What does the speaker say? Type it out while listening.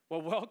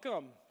Well,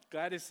 welcome.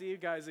 Glad to see you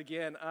guys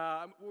again.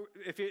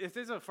 If this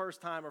is a first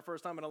time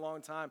in a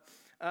long time,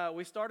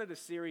 we started a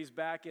series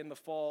back in the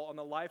fall on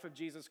the life of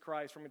Jesus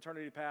Christ from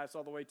eternity past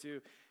all the way to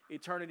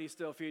eternity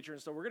still future.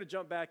 And so we're going to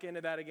jump back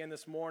into that again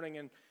this morning.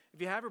 And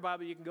if you have your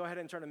Bible, you can go ahead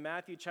and turn to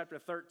Matthew chapter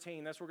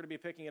 13. That's where we're going to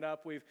be picking it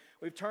up. We've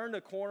turned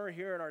a corner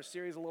here in our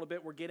series a little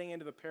bit. We're getting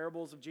into the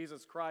parables of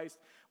Jesus Christ,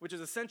 which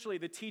is essentially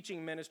the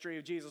teaching ministry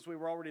of Jesus. We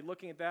were already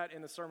looking at that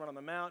in the Sermon on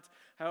the Mount.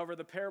 However,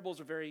 the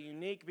parables are very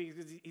unique because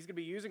he's going to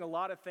be using a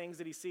lot of things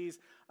that he sees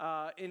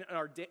in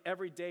our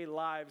everyday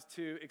lives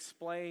to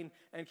explain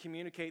and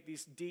communicate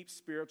these deep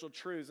spiritual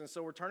truths. And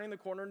so we're turning the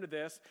corner into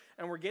this,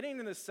 and we're getting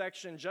into this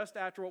section just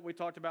after what we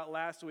talked about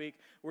last week,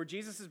 where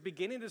Jesus is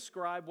beginning to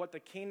describe what the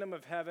kingdom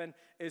of heaven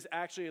is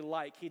actually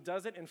like. He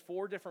does it in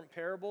 4 different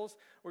parables.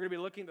 We're going to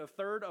be looking at the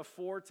third of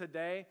 4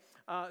 today,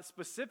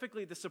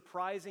 specifically the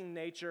surprising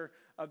nature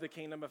of the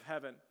kingdom of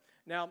heaven.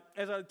 Now,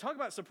 as I talk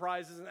about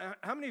surprises,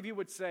 how many of you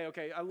would say,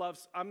 okay,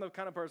 I'm the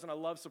kind of person, I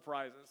love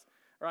surprises.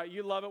 Right,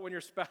 you love it when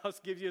your spouse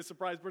gives you a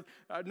surprise birthday.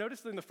 I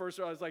noticed in the first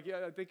row, I was like,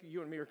 yeah, I think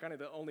you and me are kind of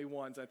the only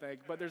ones, I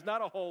think. But there's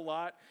not a whole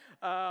lot.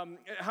 How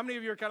many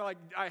of you are kind of like,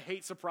 I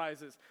hate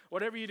surprises.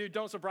 Whatever you do,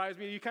 don't surprise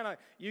me.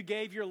 You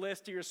gave your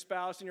list to your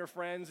spouse and your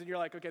friends, and you're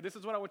like, okay, this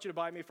is what I want you to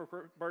buy me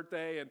for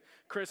birthday and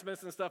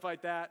Christmas and stuff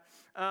like that.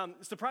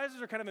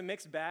 Surprises are kind of a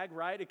mixed bag,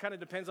 right? It kind of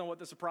depends on what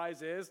the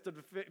surprise is to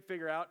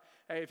figure out,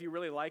 hey, if you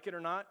really like it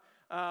or not.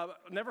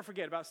 Never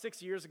forget, about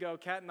 6 years ago,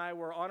 Kat and I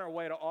were on our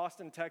way to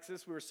Austin,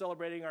 Texas. We were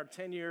celebrating our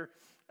 10-year,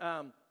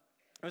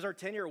 it was our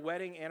 10-year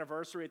wedding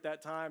anniversary at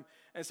that time.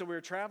 And so we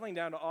were traveling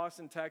down to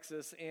Austin,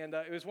 Texas, and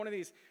it was one of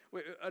these,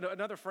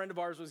 another friend of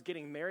ours was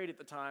getting married at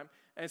the time.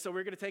 And so we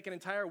were going to take an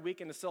entire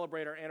weekend to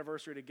celebrate our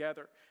anniversary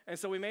together. And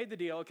so we made the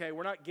deal, okay,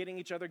 we're not getting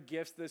each other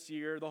gifts this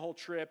year. The whole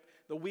trip,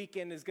 the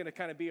weekend is going to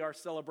kind of be our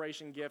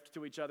celebration gift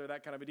to each other,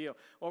 that kind of a deal.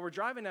 Well, we're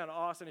driving down to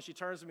Austin, and she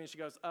turns to me and she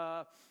goes,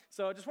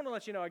 so I just want to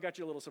let you know I got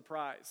you a little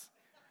surprise.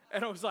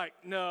 And I was like,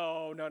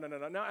 no.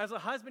 Now, as a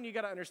husband, you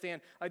got to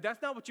understand, like,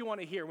 that's not what you want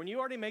to hear. When you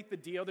already make the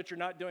deal that you're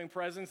not doing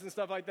presents and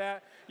stuff like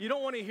that, you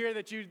don't want to hear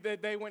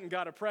that they went and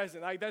got a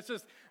present. Like, that's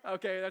just,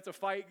 okay, that's a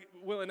fight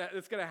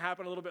that's going to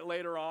happen a little bit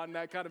later on,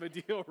 that kind of a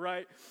deal,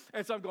 right?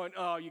 And so I'm going,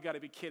 oh, you got to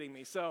be kidding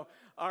me. So,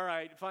 all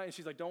right, fine. And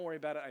she's like, don't worry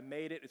about it. I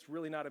made it. It's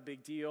really not a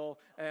big deal.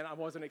 And I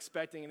wasn't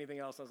expecting anything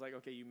else. I was like,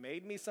 okay, you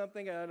made me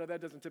something? I know that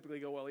doesn't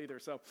typically go well either.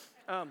 So,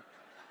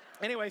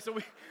 anyway, so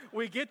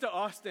we get to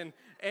Austin,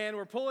 and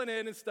we're pulling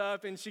in and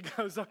stuff, and she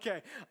goes,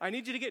 okay, I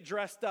need you to get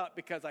dressed up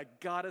because I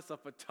got us a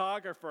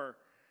photographer.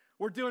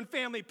 We're doing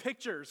family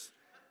pictures.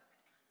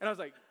 And I was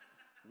like,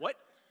 what?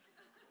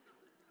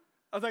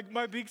 I was like,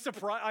 my big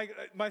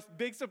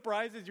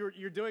surprise is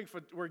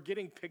we're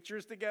getting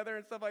pictures together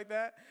and stuff like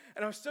that.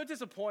 And I was so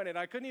disappointed.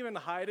 I couldn't even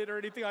hide it or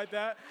anything like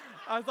that.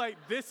 I was like,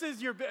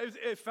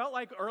 it felt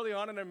like early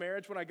on in our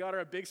marriage when I got her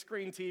a big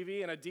screen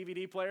TV and a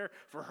DVD player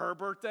for her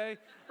birthday,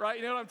 right?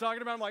 You know what I'm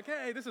talking about? I'm like,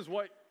 hey, this is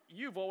what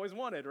you've always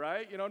wanted,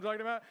 right? You know what I'm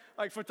talking about?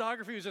 Like,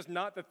 photography was just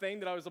not the thing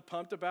that I was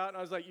pumped about. And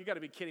I was like, you got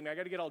to be kidding me. I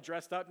got to get all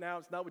dressed up now.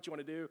 It's not what you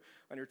want to do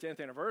on your 10th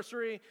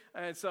anniversary.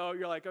 And so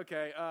you're like,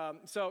 okay.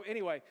 So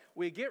anyway,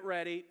 we get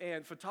ready,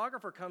 and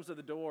photographer comes to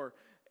the door,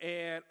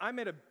 and I'm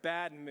in a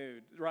bad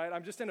mood, right?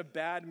 I'm just in a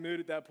bad mood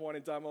at that point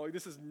in time. I'm like,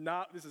 this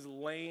is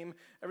lame.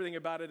 Everything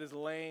about it is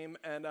lame.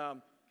 And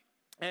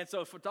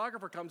so a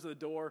photographer comes to the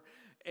door,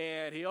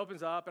 and he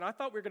opens up, and I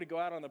thought we were going to go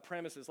out on the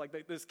premises. Like,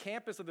 this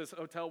campus of this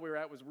hotel we were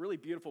at was a really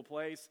beautiful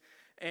place.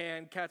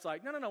 And Kat's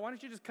like, no, why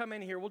don't you just come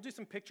in here? We'll do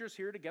some pictures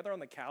here together on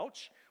the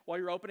couch while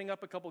you're opening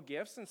up a couple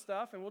gifts and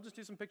stuff, and we'll just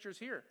do some pictures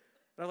here.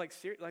 And I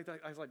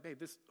was like, babe,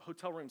 this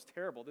hotel room's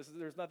terrible.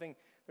 There's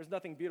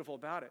nothing beautiful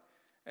about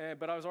it.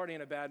 But I was already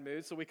in a bad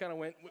mood, so we kind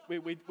of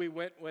we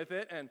went with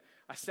it, and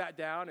I sat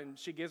down, and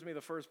she gives me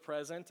the first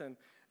present, and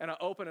I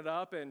open it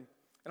up, and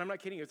I'm not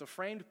kidding you, it's a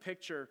framed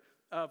picture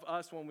of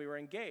us when we were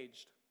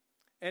engaged.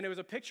 And it was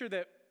a picture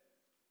that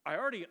I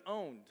already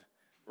owned,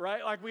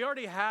 right? Like, we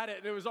already had it,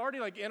 and it was already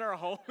like in our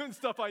home and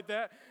stuff like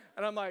that.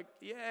 And I'm like,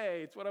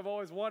 yay, it's what I've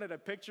always wanted, a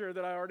picture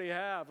that I already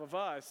have of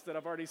us that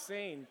I've already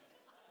seen.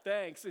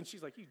 Thanks. And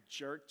she's like, you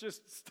jerk,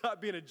 just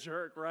stop being a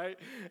jerk, right?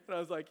 And I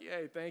was like,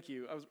 yay, thank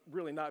you. I was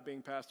really not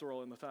being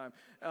pastoral in the time,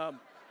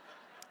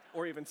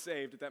 or even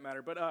saved at that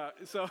matter. But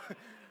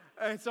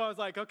And so I was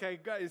like, okay,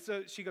 guys.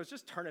 So she goes,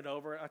 just turn it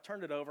over. I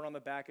turned it over, and on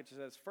the back it just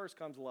says, first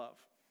comes love.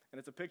 And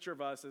it's a picture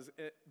of us as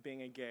it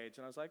being engaged.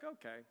 And I was like,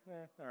 okay,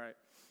 all right.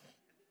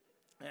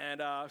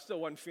 And I still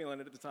wasn't feeling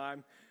it at the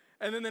time.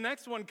 And then the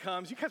next one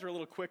comes. You guys are a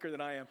little quicker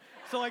than I am.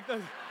 So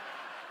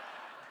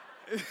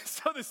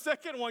the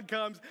second one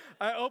comes.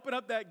 I open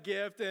up that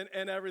gift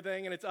and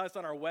everything, and it's us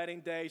on our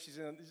wedding day. She's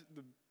in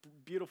the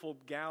beautiful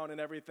gown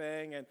and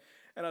everything. And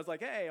I was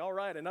like, hey, all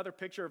right, another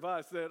picture of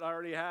us that I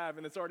already have,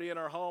 and it's already in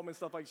our home and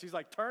stuff like that. She's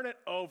like, turn it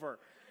over.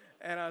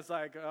 And I was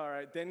like, all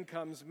right, then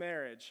comes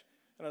marriage.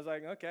 And I was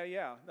like, okay,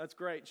 yeah, that's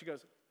great. She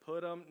goes,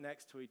 put them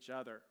next to each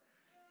other.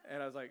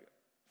 And I was like,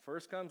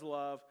 first comes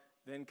love,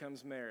 then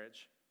comes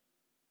marriage.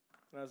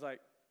 And I was like,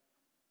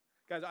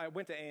 guys, I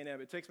went to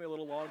A&M. It takes me a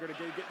little longer to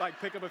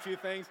pick up a few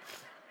things.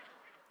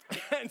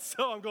 And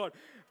so I'm going,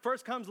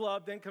 first comes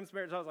love, then comes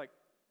marriage. I was like,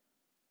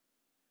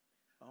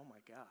 oh my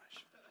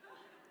gosh.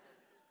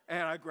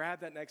 And I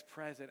grabbed that next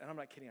present, and I'm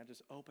not kidding. I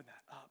just opened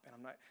that up,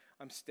 and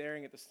I'm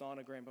staring at the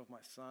sonogram of my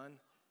son,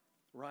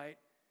 right?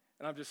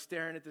 And I'm just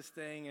staring at this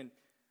thing, and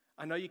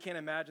I know you can't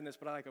imagine this,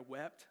 but I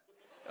wept.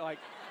 Like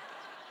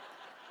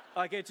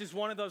it's just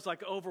one of those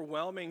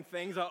overwhelming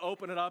things. I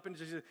open it up, and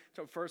just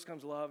so first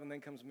comes love, and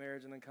then comes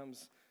marriage, and then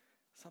comes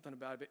something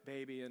about a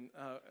baby, and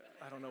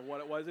I don't know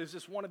what it was. It was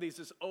just one of these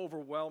just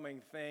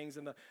overwhelming things,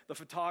 and the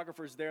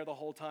photographer's there the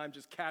whole time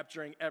just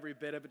capturing every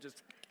bit of it,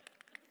 just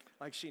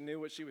like she knew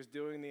what she was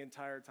doing the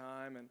entire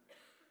time.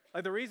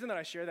 And the reason that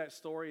I share that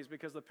story is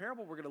because the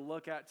parable we're going to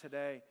look at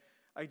today,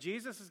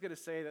 Jesus is going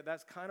to say that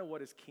that's kind of what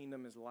his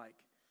kingdom is like.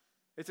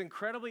 It's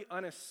incredibly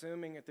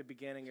unassuming at the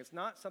beginning. It's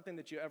not something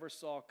that you ever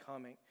saw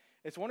coming.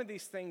 It's one of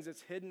these things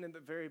that's hidden in the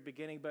very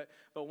beginning, but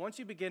once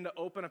you begin to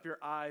open up your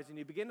eyes and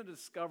you begin to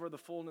discover the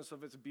fullness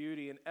of its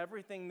beauty and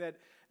everything that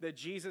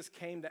Jesus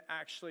came to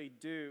actually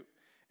do,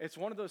 it's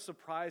one of those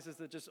surprises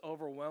that just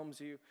overwhelms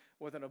you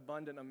with an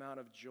abundant amount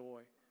of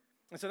joy.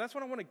 And so that's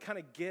what I want to kind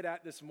of get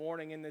at this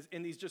morning in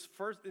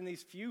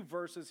these few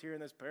verses here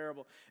in this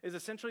parable, is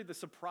essentially the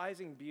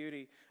surprising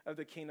beauty of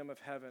the kingdom of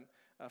heaven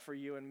for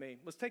you and me.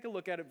 Let's take a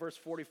look at it, verse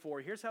 44.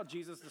 Here's how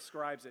Jesus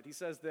describes it. He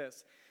says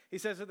this. He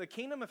says that the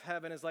kingdom of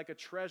heaven is like a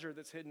treasure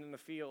that's hidden in the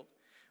field.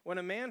 When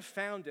a man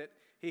found it,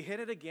 he hid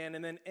it again,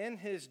 and then in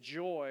his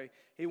joy,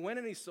 he went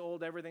and he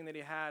sold everything that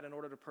he had in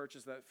order to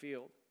purchase that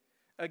field.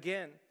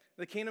 Again,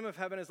 the kingdom of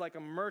heaven is like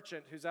a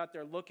merchant who's out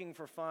there looking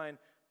for fine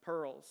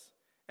pearls.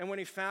 And when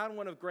he found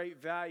one of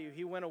great value,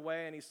 he went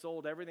away and he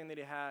sold everything that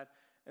he had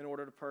in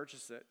order to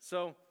purchase it.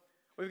 So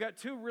we've got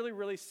two really,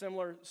 really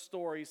similar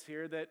stories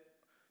here that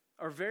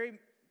are very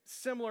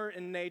similar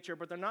in nature,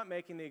 but they're not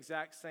making the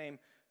exact same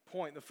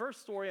point. The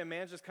first story, a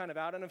man's just kind of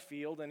out in a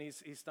field and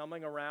he's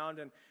stumbling around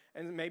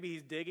and maybe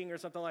he's digging or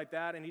something like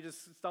that, and he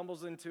just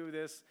stumbles into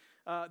this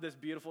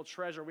beautiful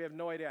treasure. We have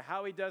no idea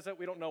how he does it.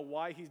 We don't know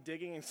why he's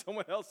digging in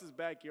someone else's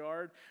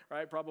backyard,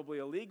 right? Probably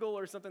illegal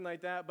or something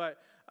like that. But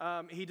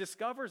he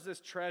discovers this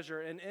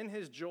treasure, and in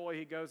his joy,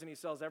 he goes and he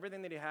sells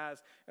everything that he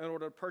has in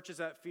order to purchase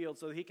that field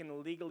so that he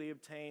can legally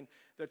obtain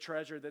the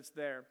treasure that's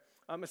there.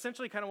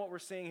 Essentially, kind of what we're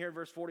seeing here,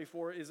 verse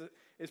 44, is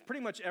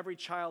pretty much every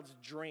child's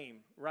dream,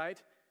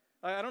 right?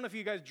 I don't know if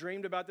you guys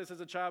dreamed about this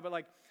as a child,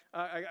 but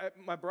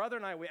my brother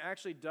and I, we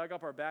actually dug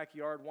up our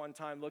backyard one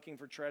time looking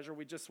for treasure.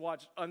 We just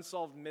watched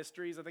Unsolved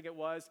Mysteries, I think it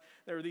was.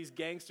 There were these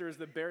gangsters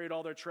that buried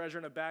all their treasure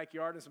in a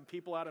backyard, and some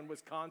people out in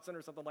Wisconsin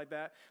or something like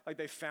that,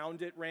 they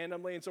found it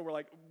randomly, and so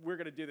we're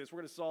going to do this. We're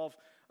going to solve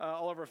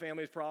all of our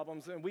family's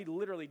problems, and we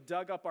literally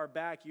dug up our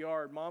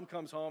backyard. Mom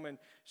comes home, and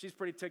she's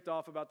pretty ticked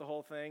off about the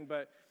whole thing,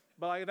 but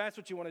that's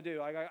what you want to do.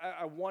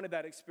 I wanted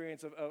that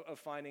experience of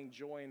finding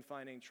joy and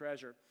finding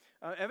treasure.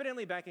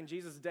 Evidently, back in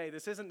Jesus' day,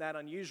 this isn't that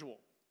unusual,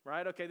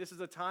 right? Okay, this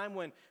is a time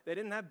when they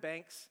didn't have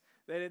banks.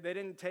 They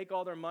didn't take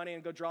all their money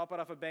and go drop it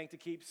off a bank to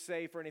keep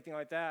safe or anything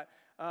like that.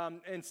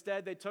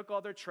 Instead, they took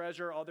all their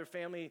treasure, all their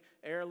family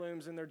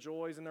heirlooms and their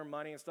joys and their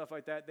money and stuff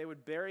like that. They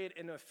would bury it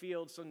in a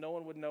field so no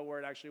one would know where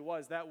it actually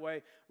was. That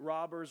way,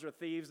 robbers or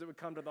thieves that would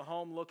come to the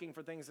home looking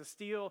for things to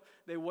steal,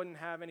 they wouldn't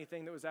have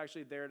anything that was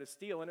actually there to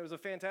steal. And it was a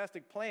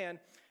fantastic plan,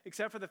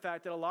 except for the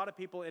fact that a lot of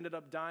people ended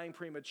up dying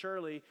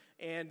prematurely,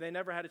 and they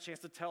never had a chance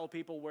to tell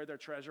people where their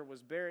treasure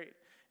was buried.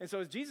 And so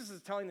as Jesus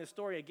is telling this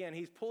story, again,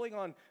 he's pulling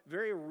on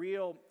very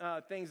real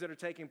things that are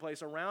taking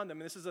place around them.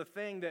 And this is a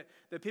thing that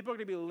people are going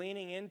to be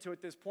leaning into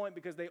at this point,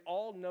 because they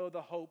all know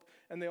the hope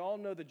and they all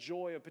know the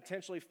joy of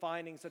potentially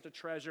finding such a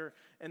treasure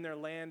in their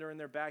land or in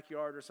their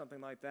backyard or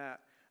something like that.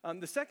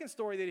 The second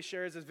story that he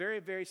shares is very,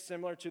 very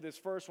similar to this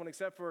first one,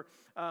 except for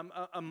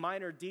a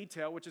minor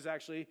detail, which is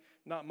actually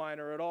not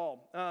minor at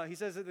all. He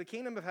says that the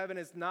kingdom of heaven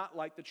is not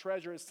like the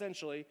treasure,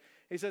 essentially.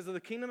 He says that the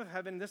kingdom of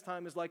heaven this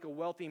time is like a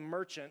wealthy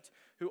merchant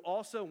who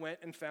also went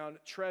and found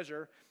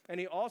treasure, and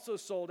he also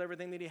sold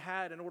everything that he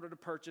had in order to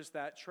purchase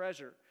that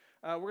treasure.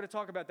 We're going to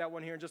talk about that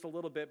one here in just a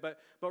little bit, but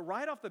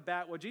right off the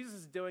bat, what Jesus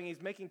is doing,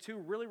 he's making two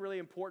really, really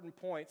important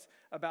points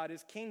about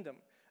his kingdom.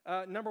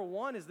 Number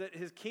one is that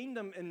his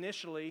kingdom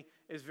initially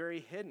is very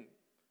hidden,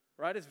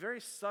 right? It's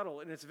very subtle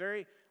and it's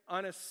very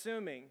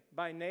unassuming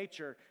by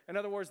nature. In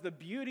other words, the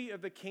beauty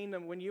of the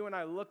kingdom, when you and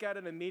I look at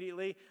it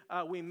immediately,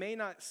 we may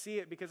not see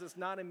it because it's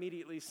not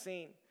immediately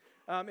seen.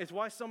 It's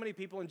why so many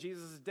people in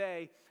Jesus'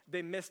 day,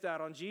 they missed out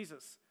on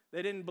Jesus.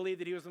 They didn't believe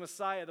that he was the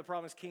Messiah, the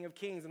promised King of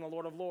Kings and the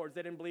Lord of Lords.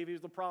 They didn't believe he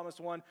was the promised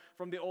one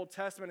from the Old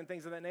Testament and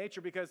things of that nature,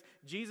 because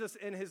Jesus,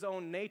 in his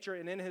own nature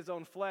and in his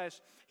own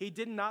flesh, he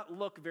did not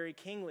look very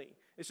kingly.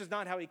 It's just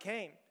not how he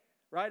came,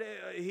 right?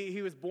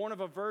 He was born of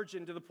a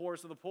virgin to the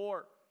poorest of the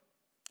poor.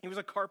 He was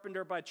a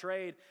carpenter by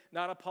trade,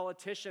 not a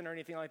politician or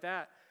anything like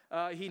that.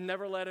 He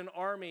never led an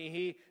army.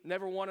 He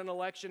never won an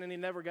election, and he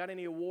never got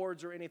any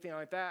awards or anything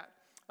like that.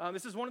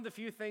 This is one of the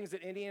few things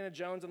that Indiana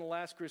Jones and the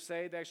Last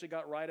Crusade, they actually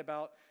got right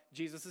about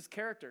Jesus'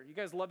 character. You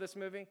guys love this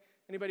movie?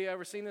 Anybody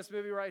ever seen this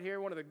movie right here?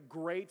 One of the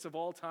greats of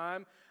all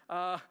time.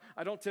 I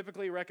don't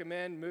typically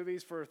recommend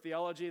movies for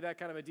theology, that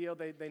kind of a deal.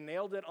 They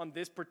nailed it on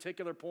this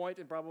particular point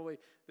and probably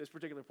this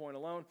particular point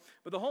alone.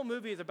 But the whole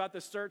movie is about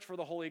the search for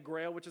the Holy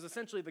Grail, which is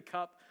essentially the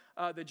cup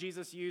that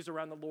Jesus used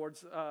around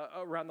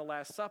the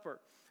Last Supper.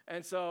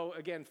 And so,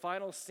 again,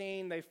 final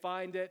scene, they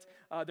find it.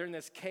 They're in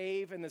this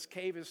cave, and this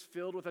cave is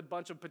filled with a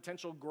bunch of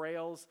potential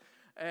grails.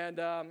 And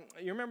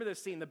you remember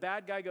this scene. The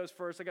bad guy goes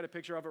first. I got a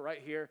picture of it right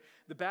here.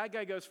 The bad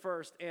guy goes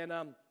first, and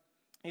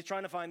he's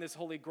trying to find this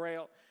Holy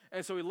Grail.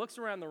 And so he looks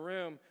around the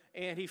room,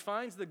 and he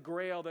finds the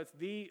Grail that's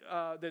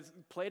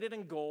plated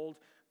in gold,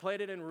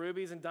 plated in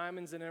rubies and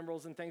diamonds and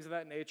emeralds and things of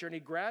that nature. And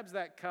he grabs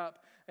that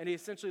cup, and he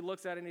essentially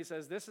looks at it, and he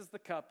says, "This is the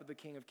cup of the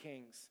King of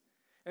Kings."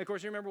 And, of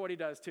course, you remember what he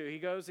does, too. He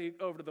goes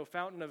over to the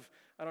fountain of,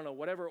 I don't know,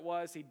 whatever it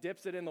was. He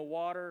dips it in the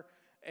water,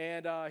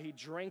 and he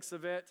drinks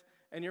of it.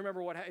 And you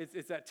remember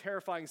it's that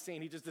terrifying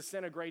scene. He just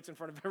disintegrates in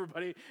front of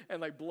everybody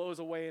and, blows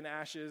away in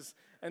ashes.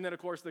 And then, of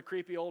course, the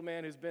creepy old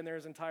man who's been there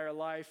his entire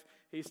life,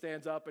 he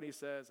stands up and he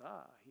says,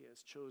 he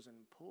has chosen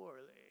poorly,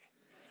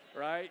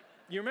 right?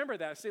 You remember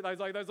that? See,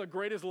 that's the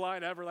greatest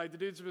line ever. The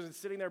dude's been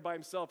sitting there by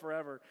himself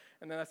forever.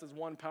 And then that's this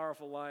one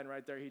powerful line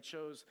right there. He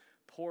chose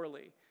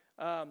poorly.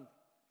 And,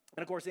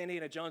 of course,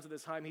 Indiana Jones at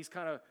this time, he's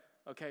kind of,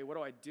 okay, what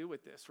do I do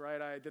with this,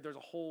 right? There's a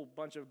whole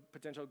bunch of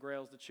potential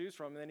grails to choose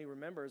from. And then he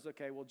remembers,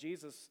 okay, well,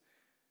 Jesus,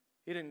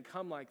 he didn't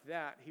come like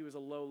that. He was a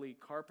lowly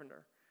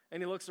carpenter.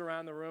 And he looks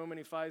around the room, and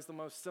he finds the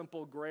most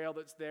simple grail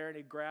that's there, and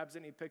he grabs it,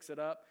 and he picks it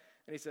up,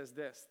 and he says,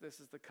 this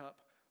is the cup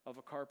of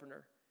a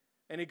carpenter.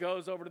 And he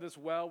goes over to this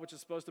well, which is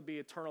supposed to be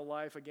eternal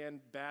life. Again,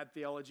 bad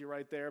theology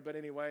right there. But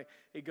anyway,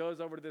 he goes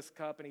over to this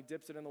cup, and he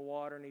dips it in the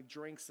water, and he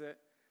drinks it.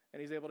 And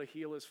he's able to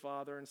heal his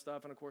father and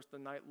stuff. And, of course, the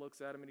knight looks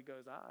at him and he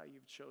goes,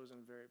 you've chosen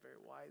very, very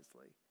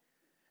wisely.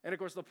 And, of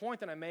course, the point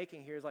that I'm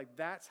making here is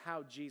that's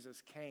how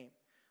Jesus came.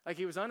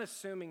 He was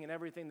unassuming in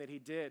everything that he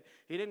did.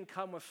 He didn't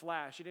come with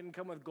flash. He didn't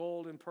come with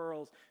gold and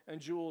pearls and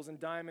jewels and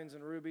diamonds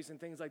and rubies and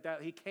things like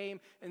that. He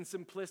came in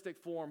simplistic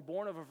form,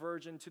 born of a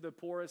virgin to the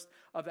poorest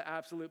of the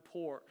absolute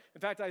poor.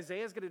 In fact,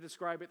 Isaiah is going to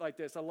describe it like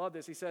this. I love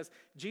this. He says,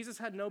 Jesus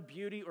had no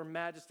beauty or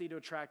majesty to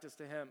attract us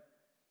to him.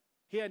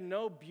 He had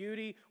no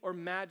beauty or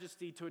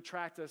majesty to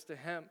attract us to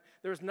him.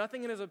 There was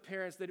nothing in his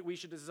appearance that we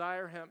should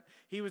desire him.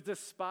 He was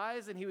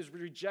despised and he was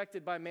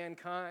rejected by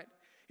mankind.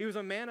 He was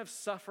a man of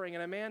suffering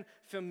and a man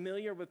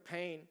familiar with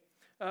pain.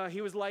 He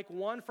was like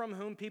one from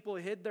whom people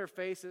hid their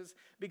faces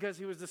because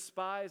he was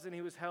despised and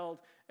he was held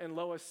in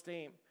low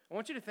esteem. I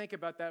want you to think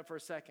about that for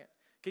a second.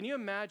 Can you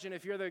imagine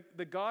if you're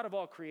the God of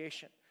all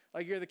creation?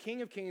 You're the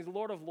King of Kings,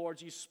 Lord of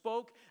Lords. You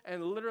spoke,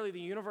 and literally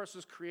the universe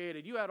was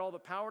created. You had all the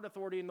power and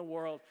authority in the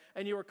world,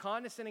 and you were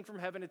condescending from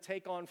heaven to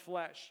take on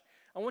flesh.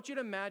 I want you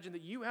to imagine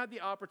that you had the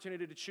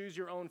opportunity to choose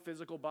your own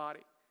physical body.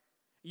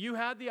 You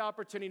had the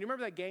opportunity.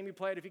 Remember that game you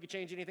played, if you could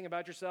change anything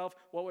about yourself,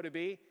 what would it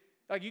be?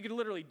 You could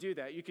literally do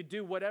that. You could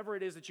do whatever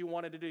it is that you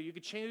wanted to do. You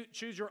could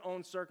choose your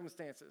own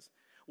circumstances.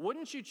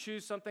 Wouldn't you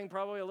choose something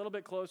probably a little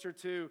bit closer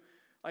to,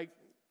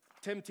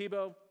 Tim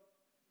Tebow,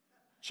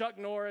 Chuck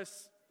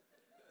Norris,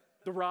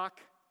 The Rock,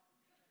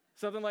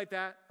 something like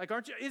that?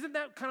 Isn't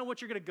that kind of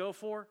what you're going to go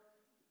for?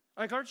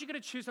 Aren't you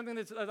going to choose something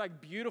that's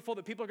beautiful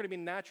that people are going to be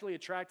naturally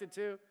attracted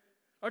to?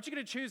 Aren't you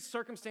going to choose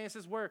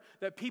circumstances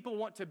that people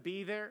want to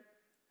be there?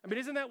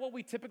 Isn't that what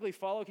we typically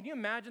follow? Can you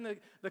imagine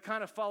the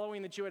kind of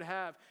following that you would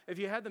have if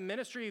you had the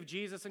ministry of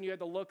Jesus and you had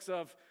the looks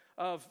of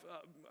I'm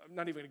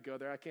not even going to go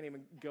there. I can't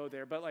even go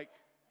there. But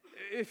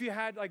if you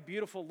had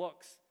beautiful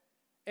looks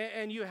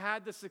and you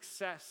had the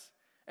success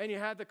and you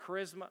had the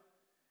charisma,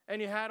 and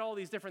you had all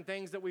these different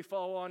things that we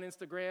follow on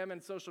Instagram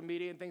and social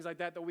media and things like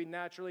that we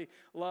naturally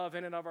love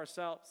in and of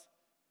ourselves.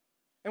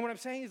 And what I'm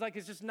saying is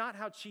it's just not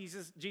how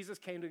Jesus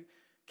came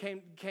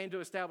to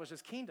establish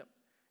his kingdom.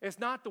 It's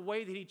not the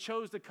way that he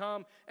chose to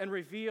come and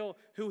reveal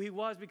who he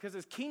was, because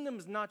his kingdom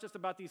is not just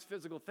about these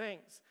physical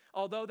things,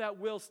 although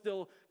that will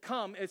still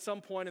come at some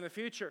point in the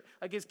future.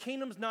 His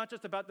kingdom's not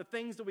just about the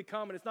things that we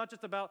come, and it's not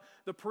just about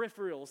the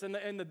peripherals and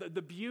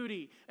the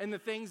beauty and the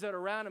things that are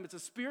around him. It's a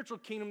spiritual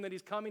kingdom that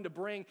he's coming to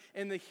bring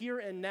in the here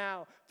and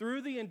now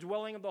through the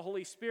indwelling of the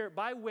Holy Spirit,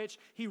 by which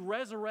he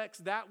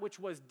resurrects that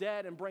which was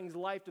dead and brings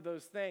life to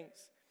those things.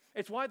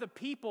 It's why the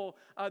people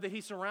that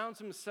he surrounds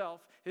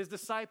himself, his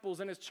disciples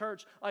and his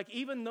church,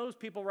 even those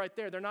people right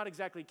there, they're not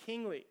exactly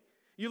kingly.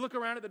 You look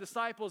around at the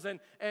disciples and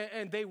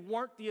they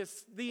weren't the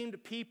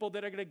esteemed people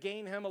that are going to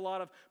gain him a lot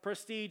of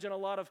prestige and a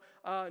lot of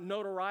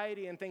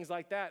notoriety and things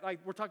like that.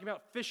 We're talking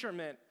about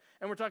fishermen,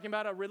 and we're talking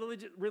about a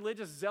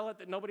religious zealot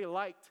that nobody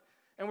liked.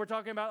 And we're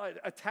talking about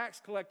a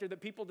tax collector that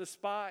people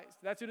despised.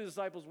 That's who the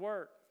disciples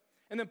were.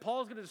 And then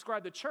Paul's going to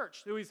describe the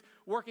church who he's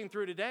working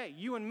through today,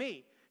 you and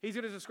me. He's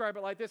going to describe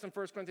it like this in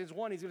 1 Corinthians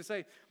 1. He's going to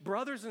say,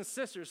 brothers and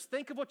sisters,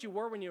 think of what you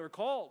were when you were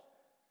called.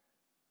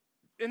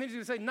 And then he's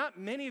going to say, not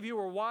many of you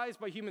were wise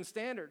by human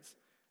standards.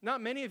 Not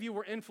many of you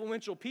were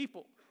influential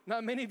people.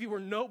 Not many of you were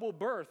noble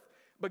birth.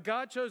 But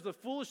God chose the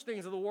foolish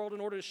things of the world in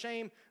order to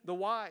shame the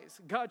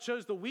wise. God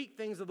chose the weak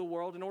things of the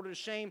world in order to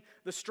shame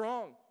the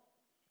strong.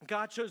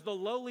 God chose the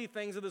lowly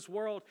things of this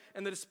world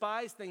and the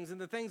despised things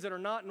and the things that are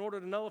not in order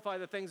to nullify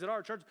the things that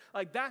are. Church,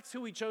 like that's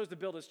who he chose to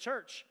build his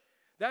church.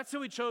 That's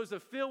who he chose to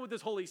fill with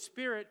his Holy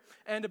Spirit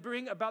and to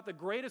bring about the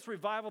greatest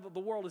revival that the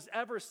world has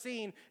ever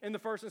seen in the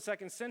 1st and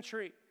 2nd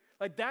century.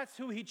 Like that's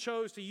who he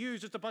chose to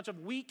use, just a bunch of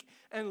weak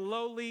and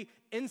lowly,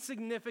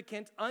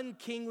 insignificant,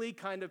 unkingly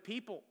kind of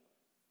people.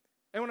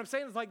 And what I'm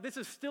saying is like this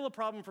is still a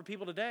problem for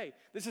people today.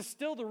 This is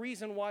still the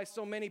reason why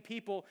so many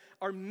people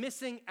are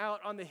missing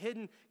out on the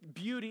hidden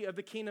beauty of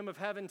the kingdom of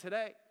heaven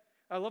today.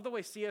 I love the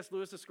way C.S.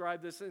 Lewis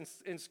described this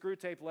in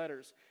Screwtape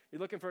Letters.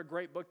 You're looking for a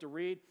great book to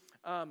read.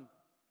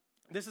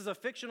 This is a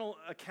fictional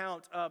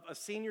account of a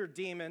senior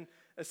demon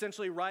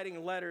essentially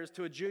writing letters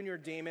to a junior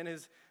demon,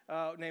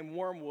 named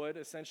Wormwood,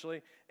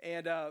 essentially.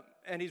 And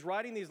he's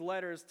writing these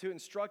letters to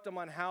instruct him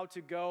on how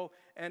to go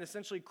and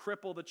essentially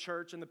cripple the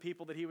church and the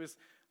people that he was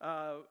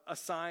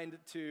assigned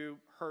to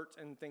hurt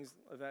and things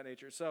of that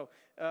nature. So,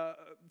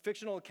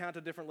 fictional account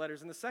of different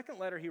letters. In the second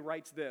letter, he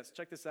writes this.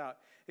 Check this out.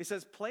 He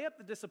says, play up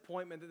the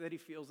disappointment that he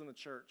feels in the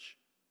church.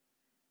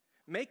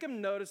 Make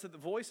him notice that the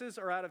voices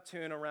are out of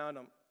tune around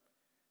him.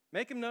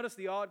 Make him notice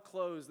the odd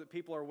clothes that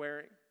people are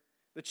wearing,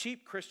 the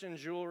cheap Christian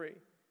jewelry,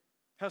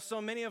 how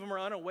so many of them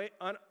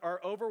are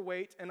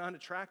overweight and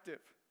unattractive.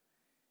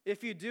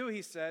 If you do,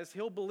 he says,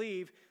 he'll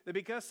believe that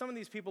because some of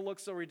these people look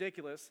so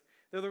ridiculous,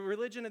 that the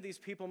religion of these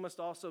people must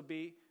also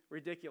be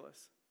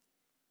ridiculous.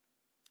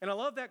 And I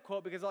love that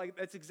quote because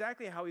that's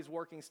exactly how he's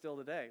working still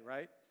today,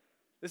 right?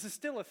 This is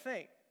still a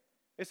thing.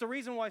 It's the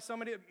reason why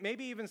somebody,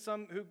 maybe even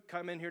some who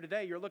come in here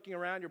today, you're looking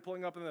around, you're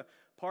pulling up in the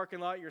parking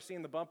lot, you're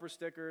seeing the bumper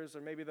stickers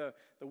or maybe the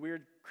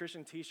weird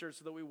Christian t-shirts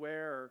that we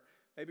wear, or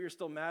maybe you're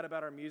still mad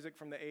about our music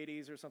from the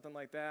 80s or something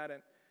like that.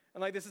 And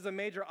like this is a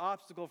major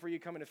obstacle for you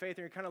coming to faith, and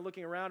you're kind of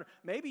looking around.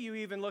 Maybe you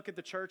even look at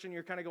the church and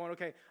you're kind of going,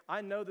 okay,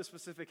 I know the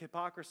specific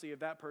hypocrisy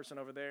of that person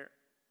over there.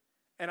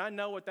 And I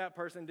know what that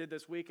person did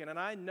this weekend, and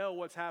I know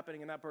what's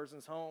happening in that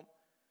person's home.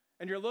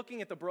 And you're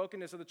looking at the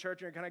brokenness of the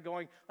church and you're kind of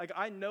going, like,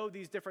 I know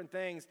these different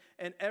things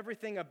and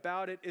everything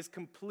about it is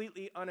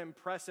completely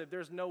unimpressive.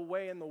 There's no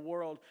way in the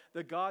world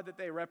the God that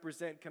they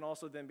represent can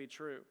also then be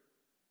true.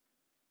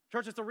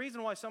 Church, it's the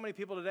reason why so many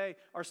people today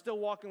are still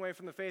walking away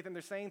from the faith and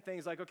they're saying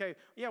things like, okay,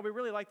 yeah, we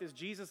really like this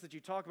Jesus that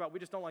you talk about. We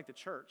just don't like the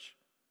church.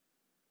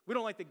 We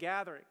don't like the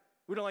gathering.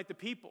 We don't like the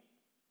people.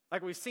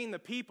 Like we've seen the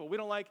people. We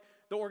don't like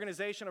the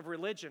organization of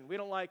religion. We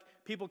don't like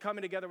people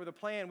coming together with a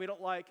plan. We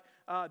don't like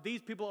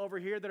these people over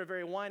here that are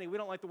very whiny. We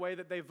don't like the way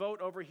that they vote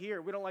over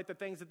here. We don't like the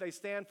things that they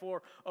stand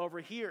for over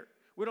here.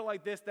 We don't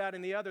like this, that,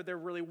 and the other. They're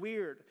really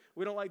weird.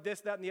 We don't like this,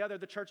 that, and the other.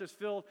 The church is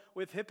filled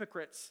with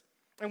hypocrites.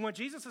 And what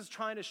Jesus is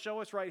trying to show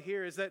us right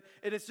here is that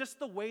it is just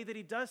the way that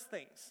he does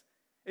things.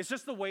 It's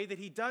just the way that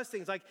he does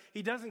things. Like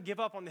he doesn't give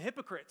up on the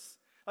hypocrites.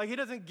 Like he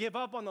doesn't give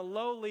up on the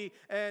lowly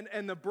and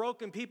the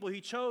broken people. He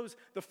chose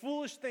the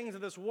foolish things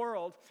of this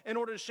world in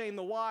order to shame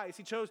the wise.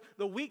 He chose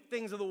the weak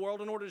things of the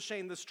world in order to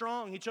shame the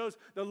strong. He chose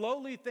the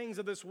lowly things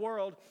of this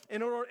world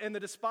and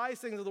the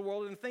despised things of the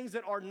world and things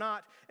that are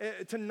not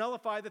to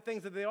nullify the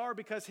things that they are,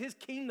 because his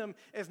kingdom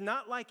is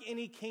not like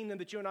any kingdom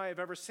that you and I have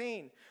ever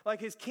seen.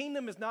 Like his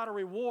kingdom is not a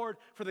reward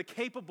for the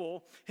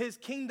capable. His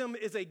kingdom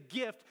is a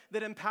gift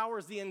that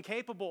empowers the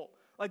incapable.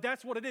 Like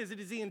that's what it is. It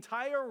is the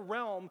entire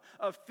realm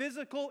of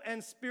physical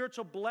and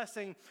spiritual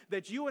blessing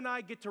that you and I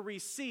get to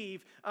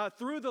receive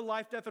through the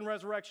life, death, and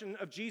resurrection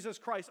of Jesus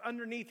Christ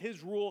underneath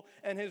his rule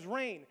and his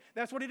reign.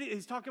 That's what it is.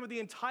 He's talking about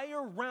the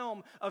entire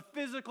realm of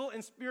physical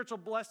and spiritual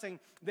blessing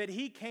that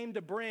he came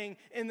to bring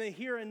in the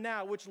here and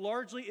now, which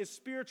largely is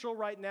spiritual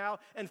right now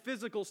and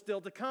physical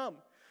still to come.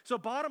 So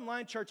bottom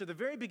line, church, at the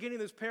very beginning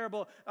of this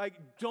parable,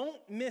 don't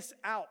miss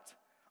out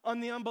on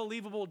the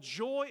unbelievable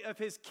joy of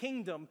his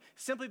kingdom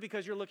simply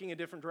because you're looking a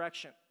different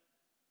direction.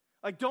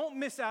 Like, don't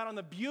miss out on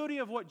the beauty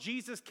of what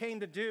Jesus came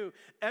to do,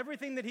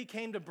 everything that he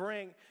came to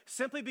bring,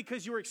 simply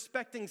because you're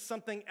expecting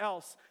something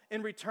else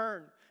in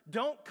return.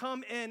 Don't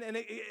come in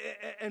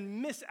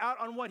and miss out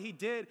on what he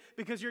did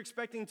because you're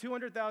expecting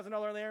 $200,000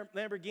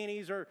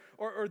 Lamborghinis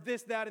or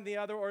this, that, and the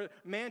other, or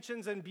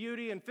mansions and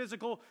beauty and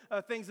physical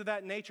things of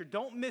that nature.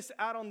 Don't miss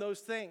out on those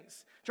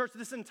things. Church,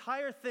 this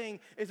entire thing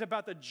is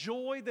about the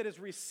joy that is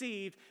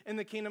received in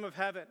the kingdom of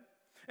heaven.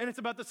 And it's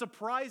about the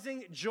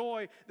surprising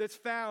joy that's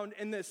found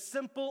in this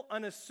simple,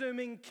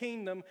 unassuming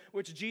kingdom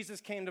which Jesus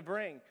came to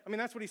bring. I mean,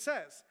 that's what he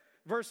says.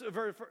 Verse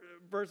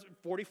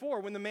 44,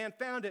 when the man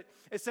found it,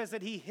 it says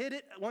that he hid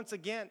it once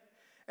again.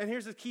 And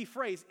here's the key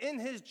phrase. In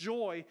his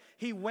joy,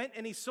 he went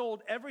and he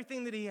sold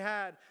everything that he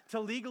had to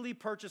legally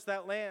purchase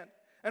that land.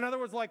 In other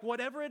words, like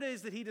whatever it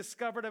is that he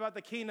discovered about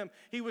the kingdom,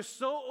 he was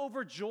so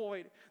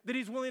overjoyed that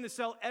he's willing to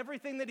sell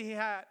everything that he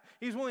had.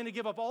 He's willing to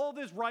give up all of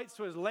his rights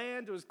to his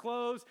land, to his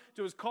clothes,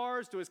 to his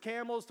cars, to his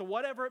camels, to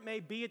whatever it may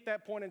be at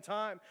that point in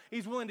time.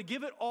 He's willing to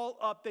give it all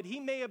up that he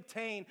may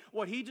obtain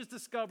what he just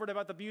discovered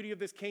about the beauty of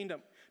this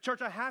kingdom.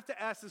 Church, I have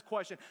to ask this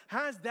question.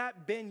 Has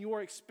that been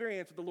your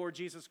experience with the Lord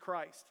Jesus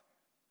Christ?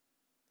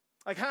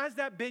 Like, has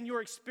that been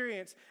your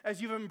experience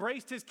as you've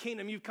embraced his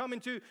kingdom? You've come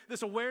into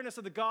this awareness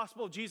of the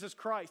gospel of Jesus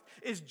Christ.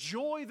 Is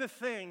joy the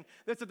thing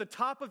that's at the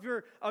top of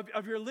your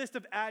list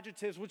of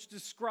adjectives which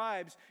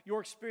describes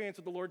your experience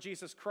with the Lord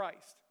Jesus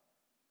Christ?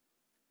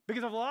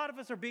 Because if a lot of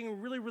us are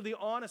being really, really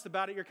honest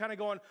about it, you're kind of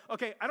going,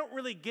 okay, I don't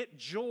really get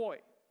joy.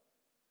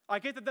 I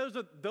get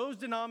that those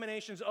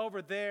denominations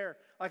over there,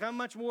 like I'm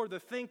much more the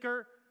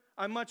thinker,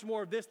 I'm much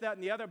more of this, that,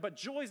 and the other, but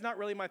joy is not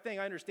really my thing.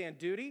 I understand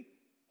duty.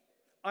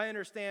 I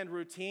understand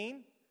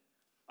routine.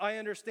 I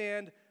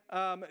understand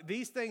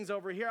these things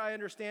over here. I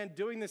understand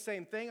doing the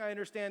same thing. I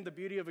understand the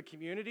beauty of a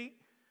community.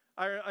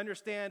 I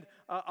understand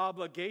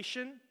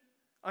obligation.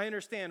 I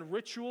understand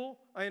ritual.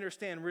 I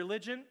understand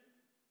religion.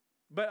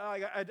 But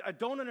I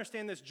don't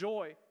understand this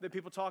joy that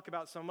people talk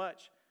about so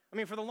much. I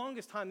mean, for the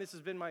longest time, this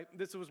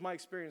was my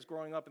experience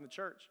growing up in the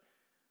church.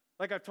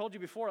 Like I've told you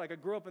before, like I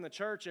grew up in the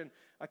church and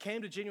I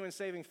came to genuine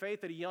saving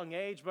faith at a young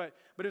age, but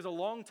it was a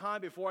long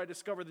time before I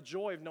discovered the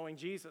joy of knowing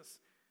Jesus.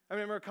 I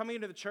remember coming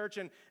into the church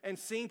and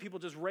seeing people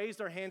just raise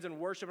their hands in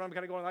worship, and I'm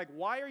kind of going like,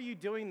 why are you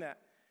doing that?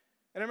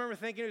 And I remember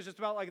thinking it was just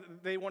about like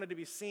they wanted to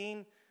be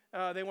seen,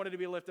 they wanted to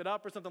be lifted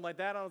up or something like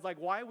that. And I was like,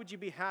 why would you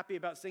be happy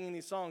about singing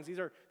these songs? These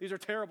are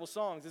terrible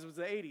songs. This was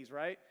the 80s,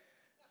 right?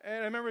 And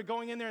I remember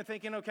going in there and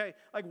thinking, okay,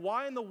 like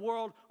why in the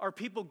world are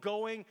people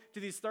going to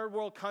these third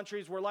world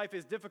countries where life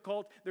is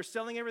difficult? They're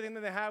selling everything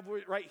that they have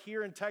right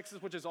here in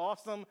Texas, which is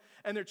awesome,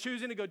 and they're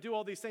choosing to go do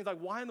all these things. Like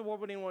why in the world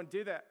would anyone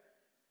do that?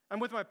 I'm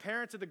with my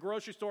parents at the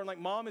grocery store, and like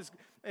mom is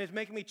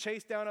making me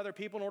chase down other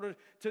people in order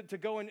to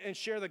go and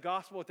share the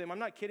gospel with them. I'm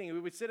not kidding you. We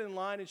would sit in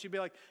line, and she'd be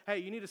like, hey,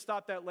 you need to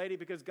stop that lady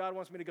because God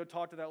wants me to go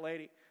talk to that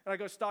lady. And I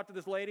go stop to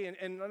this lady, and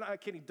I'm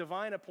not kidding,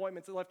 divine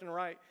appointments left and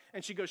right.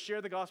 And she'd go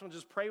share the gospel and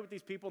just pray with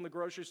these people in the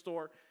grocery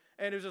store.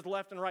 And it was just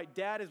left and right.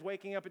 Dad is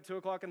waking up at 2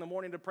 o'clock in the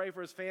morning to pray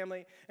for his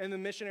family and the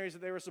missionaries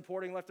that they were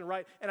supporting left and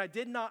right. And I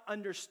did not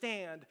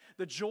understand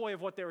the joy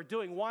of what they were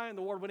doing. Why in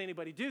the world would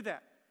anybody do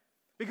that?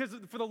 Because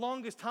for the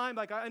longest time,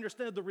 like I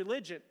understood the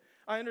religion.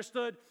 I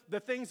understood the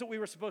things that we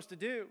were supposed to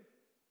do.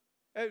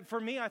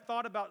 For me, I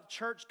thought about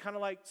church kind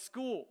of like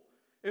school.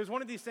 It was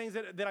one of these things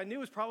that I knew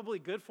was probably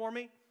good for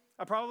me.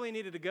 I probably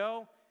needed to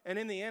go. And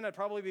in the end, I'd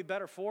probably be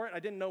better for it. I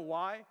didn't know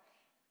why.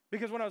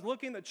 Because when I was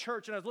looking at the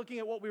church and I was looking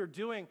at what we were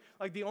doing,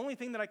 like the only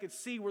thing that I could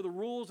see were the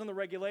rules and the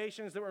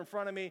regulations that were in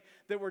front of me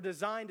that were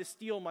designed to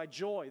steal my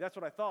joy. That's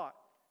what I thought.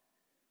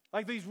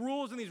 Like these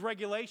rules and these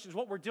regulations,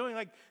 what we're doing,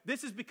 like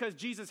this is because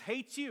Jesus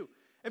hates you.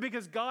 And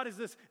because God is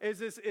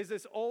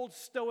this old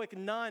stoic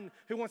nun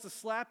who wants to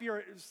slap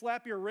your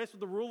wrist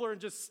with a ruler and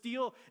just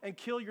steal and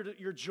kill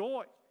your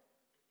joy.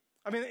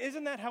 I mean,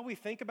 isn't that how we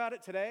think about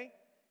it today?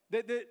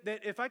 That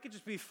if I could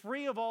just be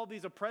free of all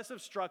these oppressive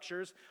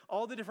structures,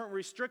 all the different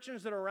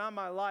restrictions that are around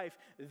my life,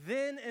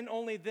 then and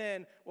only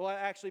then will I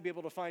actually be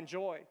able to find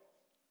joy.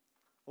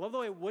 I love the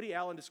way Woody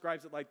Allen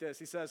describes it like this.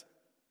 He says,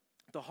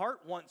 the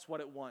heart wants what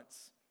it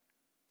wants.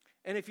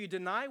 And if you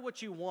deny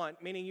what you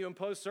want, meaning you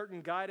impose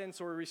certain guidance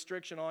or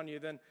restriction on you,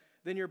 then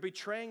you're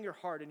betraying your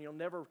heart and you'll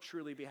never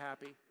truly be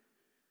happy.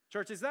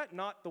 Church, is that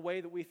not the way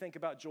that we think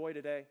about joy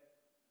today?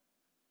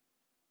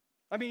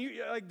 I mean,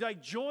 like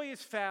joy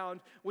is found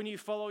when you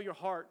follow your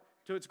heart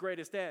to its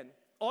greatest end.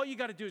 All you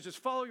got to do is just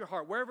follow your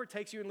heart. Wherever it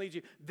takes you and leads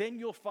you, then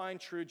you'll find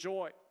true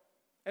joy.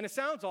 And it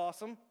sounds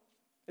awesome.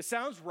 It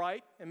sounds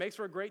right. It makes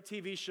for a great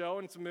TV show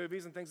and some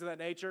movies and things of that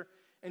nature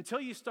until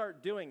you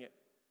start doing it.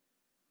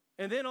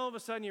 And then all of a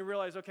sudden you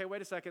realize, okay,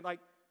 wait a second, like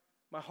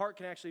my heart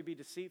can actually be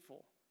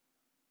deceitful.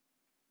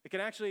 It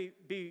can actually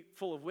be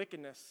full of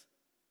wickedness.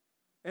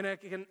 And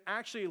it can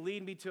actually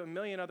lead me to a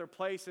million other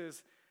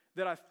places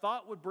that I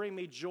thought would bring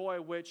me joy,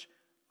 which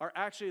are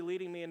actually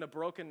leading me into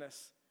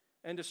brokenness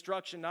and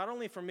destruction, not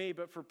only for me,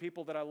 but for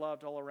people that I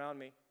loved all around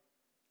me.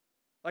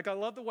 Like I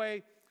love the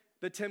way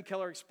that Tim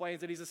Keller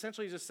explains it. He's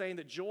essentially just saying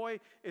that joy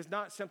is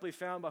not simply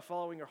found by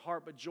following your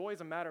heart, but joy is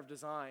a matter of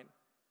design.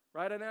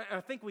 Right? And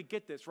I think we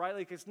get this, right?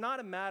 Like it's not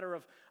a matter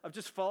of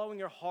just following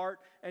your heart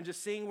and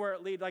just seeing where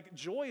it leads. Like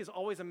joy is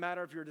always a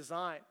matter of your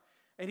design.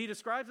 And he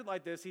describes it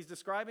like this.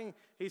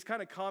 He's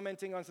kind of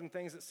commenting on some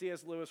things that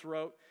C.S. Lewis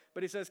wrote.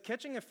 But he says,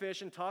 catching a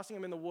fish and tossing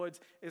him in the woods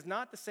is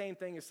not the same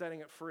thing as setting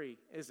it free,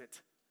 is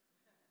it?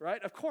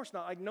 Right? Of course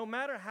not. Like no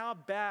matter how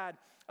bad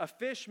a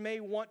fish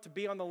may want to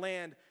be on the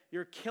land,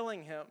 you're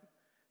killing him.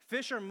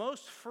 Fish are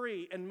most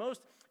free and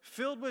most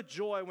filled with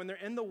joy when they're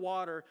in the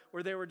water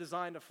where they were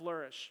designed to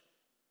flourish.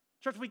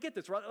 Church, we get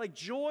this, right? Like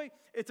joy,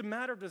 it's a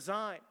matter of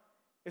design.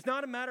 It's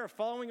not a matter of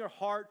following your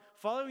heart,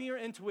 following your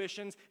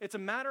intuitions. It's a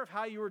matter of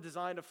how you were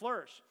designed to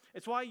flourish.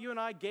 It's why you and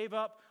I gave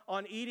up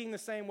on eating the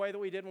same way that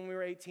we did when we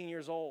were 18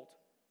 years old,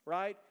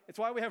 right? It's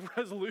why we have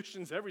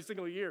resolutions every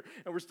single year,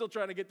 and we're still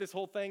trying to get this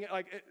whole thing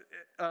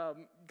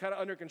kind of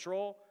under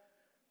control.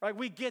 Right?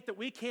 We get that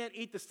we can't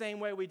eat the same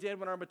way we did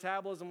when our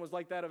metabolism was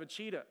like that of a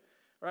cheetah.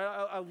 Right?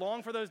 I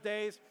long for those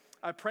days.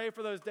 I pray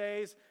for those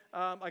days.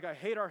 Like I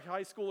hate our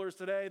high schoolers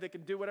today. They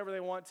can do whatever they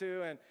want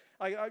to. And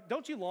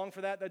don't you long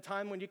for that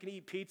time when you can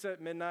eat pizza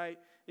at midnight?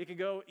 You can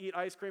go eat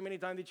ice cream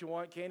anytime that you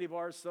want, candy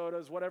bars,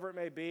 sodas, whatever it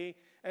may be.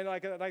 And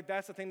like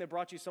that's the thing that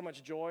brought you so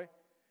much joy.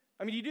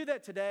 I mean, you do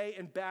that today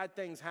and bad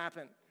things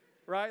happen,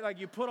 right? Like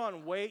you put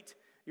on weight,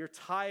 you're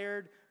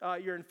tired,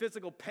 you're in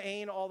physical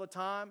pain all the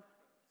time,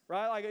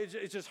 right? Like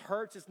it just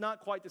hurts. It's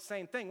not quite the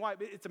same thing. Why?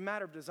 It's a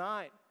matter of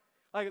design.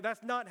 Like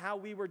that's not how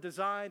we were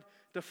designed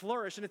to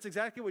flourish. And it's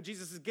exactly what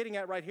Jesus is getting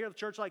at right here, the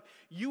church. Like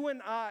you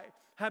and I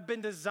have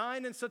been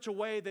designed in such a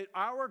way that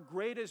our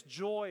greatest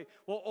joy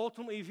will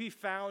ultimately be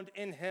found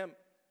in him.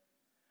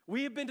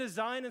 We have been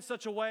designed in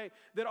such a way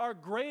that our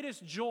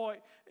greatest joy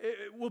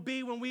will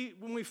be when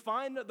we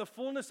find the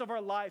fullness of our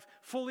life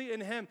fully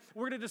in him.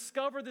 We're going to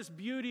discover this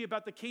beauty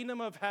about the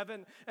kingdom of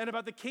heaven and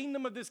about the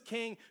kingdom of this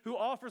king who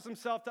offers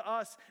himself to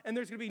us. And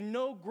there's going to be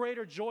no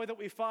greater joy that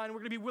we find. We're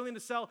going to be willing to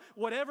sell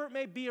whatever it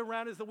may be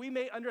around us that we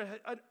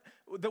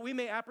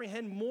may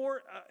apprehend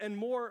more and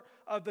more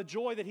of the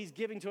joy that he's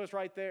giving to us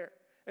right there.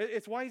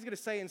 It's why he's going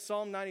to say in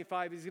Psalm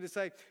 95, he's going to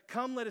say,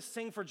 come, let us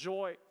sing for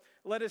joy.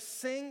 Let us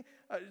sing,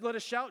 let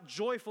us shout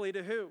joyfully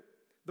to who?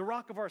 The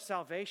rock of our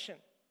salvation.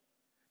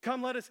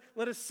 Come, let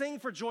us sing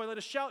for joy. Let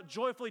us shout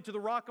joyfully to the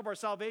rock of our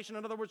salvation.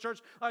 In other words,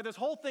 church, this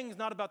whole thing is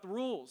not about the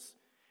rules.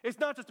 It's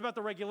not just about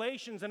the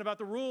regulations and about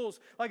the rules.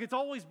 Like it's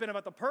always been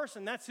about the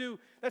person. That's who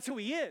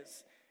he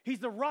is. He's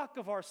the rock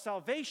of our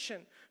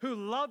salvation who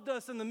loved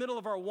us in the middle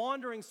of our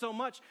wandering so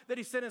much that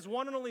he sent his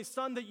one and only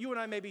son that you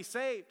and I may be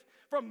saved.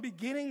 From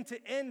beginning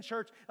to end,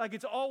 church, like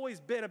it's always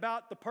been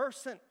about the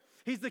person.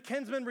 He's the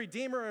kinsman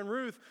redeemer in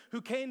Ruth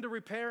who came to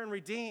repair and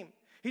redeem.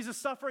 He's a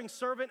suffering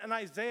servant in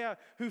Isaiah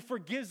who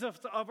forgives us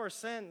of our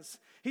sins.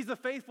 He's the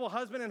faithful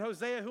husband in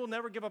Hosea who will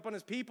never give up on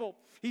his people.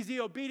 He's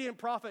the obedient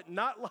prophet,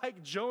 not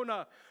like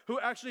Jonah, who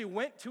actually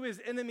went to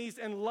his enemies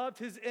and loved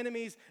his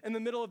enemies in the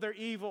middle of their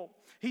evil.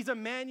 He's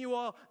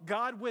Emmanuel,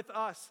 God with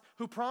us,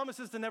 who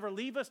promises to never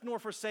leave us nor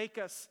forsake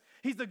us.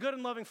 He's the good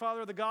and loving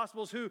Father of the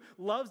Gospels who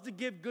loves to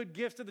give good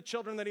gifts to the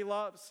children that he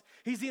loves.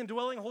 He's the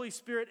indwelling Holy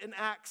Spirit in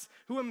Acts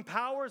who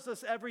empowers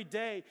us every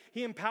day.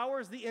 He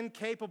empowers the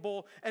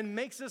incapable and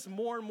makes us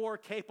more and more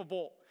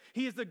capable.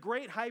 He is the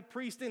great high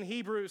priest in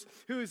Hebrews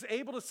who is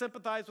able to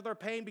sympathize with our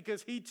pain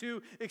because he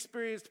too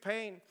experienced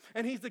pain.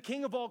 And he's the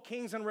King of all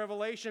kings in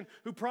Revelation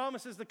who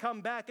promises to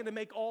come back and to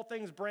make all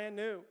things brand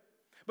new.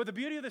 But the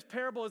beauty of this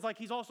parable is like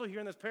he's also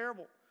here in this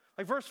parable.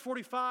 Like verse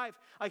 45,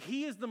 like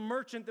he is the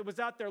merchant that was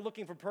out there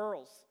looking for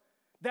pearls.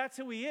 That's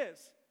who he is.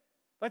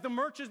 Like the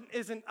merchant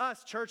isn't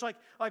us, church. Like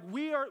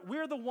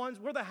we're the ones,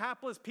 we're the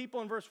hapless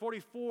people in verse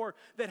 44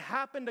 that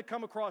happened to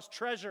come across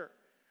treasure.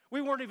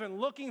 We weren't even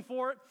looking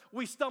for it.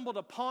 We stumbled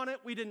upon it.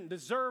 We didn't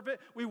deserve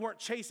it. We weren't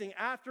chasing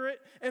after it.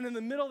 And in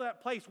the middle of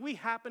that place, we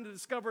happened to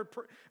discover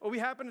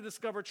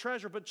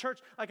treasure. But church,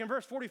 like in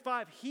verse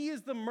 45, he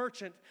is the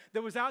merchant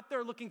that was out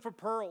there looking for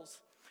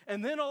pearls.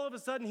 And then all of a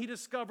sudden he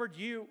discovered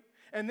you.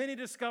 And then he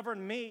discovered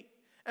me.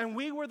 And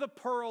we were the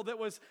pearl that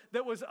was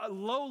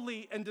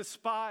lowly and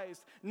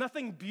despised.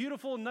 Nothing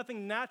beautiful,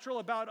 nothing natural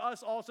about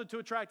us also to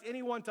attract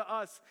anyone to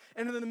us.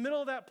 And in the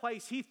middle of that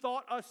place, he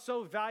thought us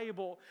so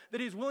valuable that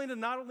he's willing to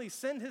not only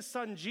send his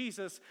son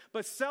Jesus,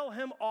 but sell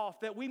him off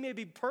that we may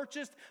be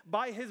purchased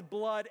by his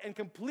blood and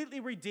completely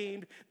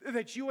redeemed,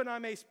 that you and I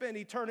may spend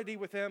eternity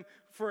with him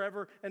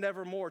forever and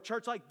evermore.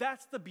 Church, like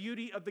that's the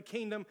beauty of the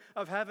kingdom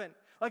of heaven.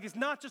 Like it's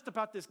not just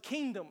about this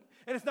kingdom,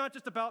 and it's not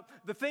just about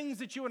the things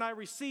that you and I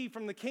receive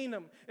from the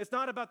kingdom. It's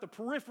not about the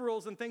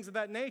peripherals and things of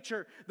that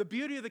nature. The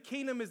beauty of the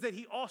kingdom is that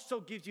he also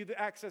gives you the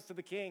access to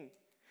the king.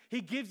 He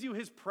gives you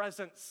his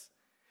presence.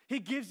 He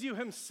gives you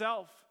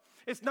himself.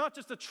 It's not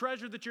just a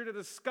treasure that you're to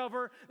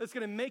discover that's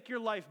going to make your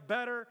life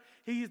better.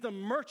 He's the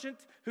merchant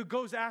who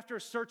goes after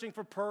searching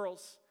for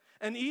pearls.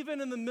 And even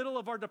in the middle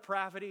of our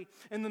depravity,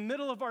 in the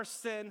middle of our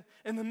sin,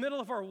 in the middle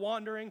of our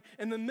wandering,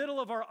 in the middle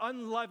of our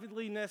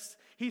unloveliness,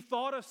 he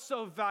thought us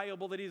so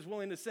valuable that he was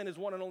willing to send his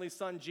one and only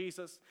son,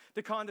 Jesus,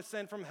 to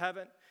condescend from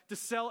heaven, to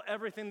sell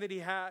everything that he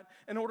had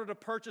in order to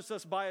purchase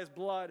us by his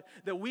blood,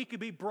 that we could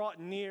be brought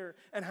near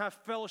and have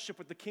fellowship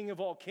with the King of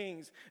all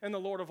kings and the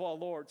Lord of all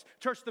lords.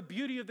 Church, the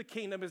beauty of the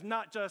kingdom is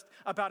not just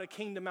about a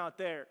kingdom out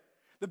there.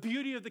 The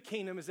beauty of the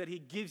kingdom is that he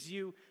gives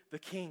you the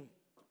king.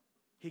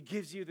 He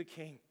gives you the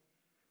king.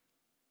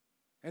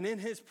 And in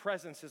his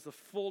presence is the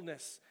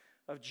fullness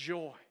of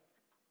joy.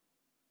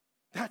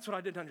 That's what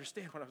I didn't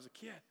understand when I was a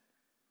kid.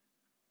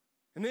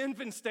 In the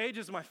infant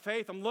stages of my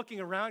faith, I'm looking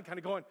around kind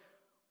of going,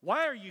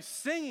 why are you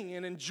singing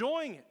and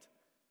enjoying it?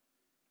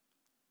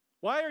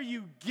 Why are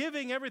you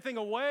giving everything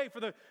away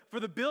for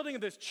the building of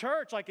this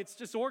church like it's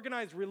just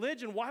organized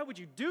religion? Why would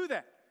you do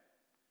that?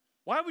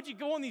 Why would you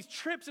go on these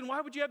trips and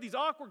why would you have these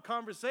awkward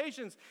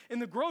conversations in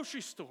the grocery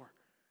store?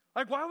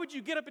 Like, why would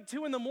you get up at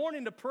 2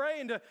 a.m. to pray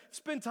and to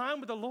spend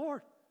time with the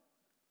Lord?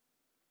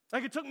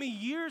 Like, it took me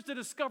years to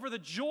discover the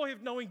joy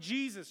of knowing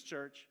Jesus,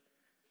 church.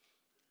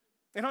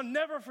 And I'll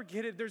never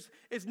forget it.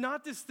 It's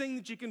not this thing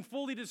that you can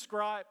fully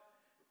describe.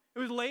 It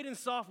was late in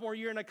sophomore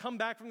year, and I come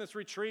back from this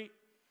retreat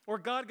where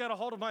God got a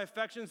hold of my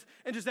affections,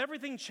 and just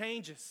everything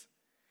changes.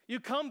 You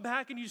come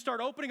back and you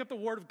start opening up the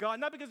Word of God,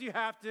 not because you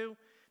have to,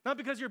 not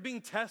because you're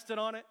being tested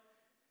on it,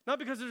 not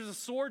because there's a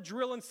sword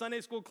drill in Sunday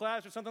school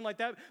class or something like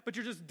that, but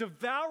you're just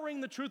devouring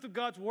the truth of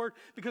God's word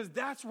because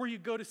that's where you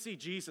go to see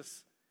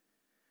Jesus.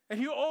 And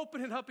you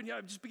open it up and you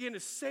just begin to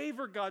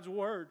savor God's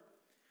word.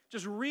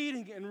 Just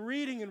reading and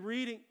reading and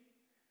reading.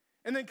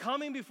 And then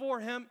coming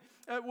before him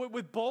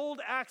with bold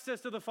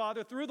access to the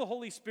Father through the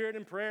Holy Spirit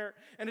in prayer.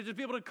 And to just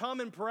be able to come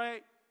and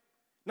pray.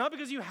 Not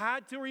because you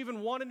had to or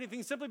even wanted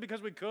anything, simply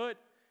because we could.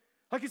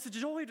 Like it's the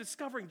joy of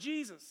discovering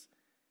Jesus.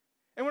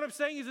 And what I'm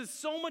saying is it's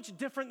so much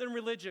different than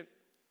religion.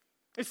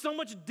 It's so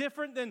much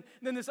different than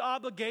this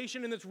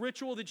obligation and this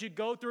ritual that you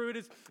go through.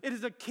 It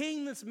is a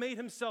king that's made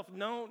himself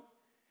known.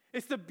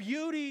 It's the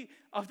beauty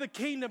of the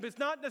kingdom. It's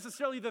not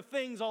necessarily the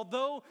things,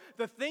 although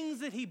the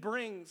things that he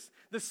brings,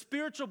 the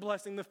spiritual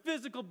blessing, the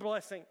physical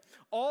blessing,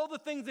 all the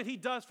things that he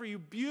does for you,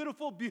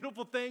 beautiful,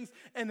 beautiful things,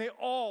 and they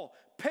all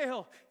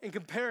pale in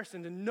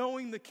comparison to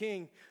knowing the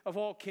King of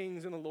all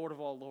kings and the Lord of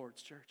all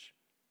lords, church.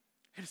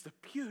 It is the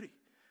beauty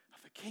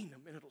of the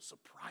kingdom, and it'll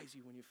surprise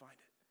you when you find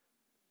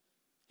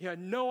it. You had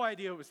no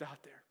idea it was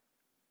out there.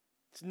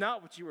 It's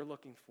not what you were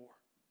looking for.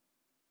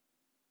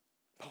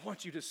 But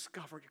once you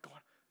discover it, you're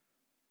going,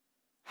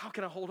 how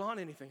can I hold on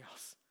to anything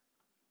else?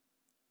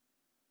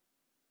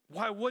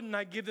 Why wouldn't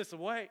I give this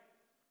away?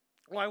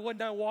 Why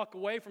wouldn't I walk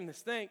away from this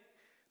thing?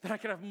 That I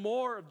can have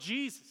more of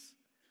Jesus,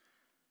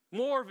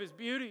 more of his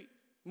beauty,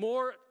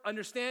 more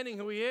understanding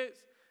who he is,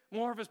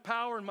 more of his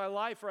power in my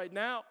life right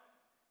now.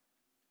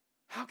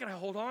 How can I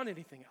hold on to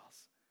anything else?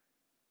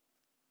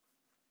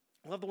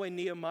 I love the way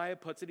Nehemiah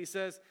puts it. He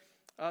says,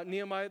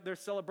 Nehemiah, they're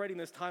celebrating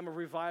this time of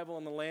revival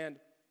in the land.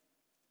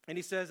 And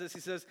he says this,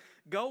 he says,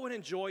 go and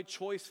enjoy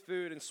choice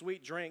food and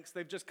sweet drinks.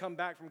 They've just come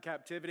back from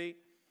captivity.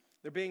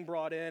 They're being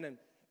brought in. And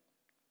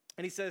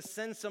he says,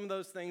 send some of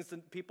those things to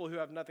people who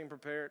have nothing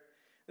prepared.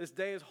 This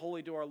day is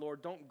holy to our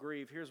Lord. Don't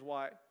grieve. Here's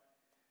why.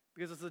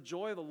 Because it's the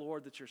joy of the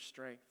Lord that's your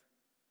strength.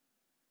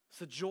 It's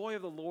the joy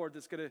of the Lord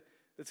that's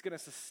gonna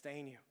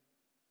sustain you.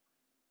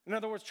 In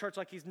other words, church,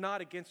 like he's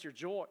not against your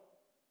joy.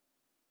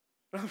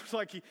 It's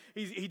like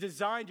he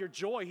designed your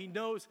joy. He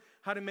knows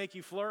how to make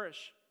you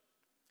flourish.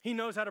 He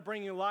knows how to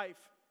bring you life.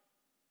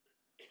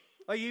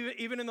 Like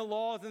even in the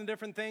laws and the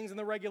different things and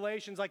the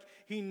regulations, like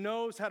he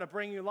knows how to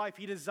bring you life.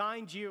 He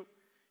designed you.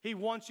 He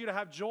wants you to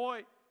have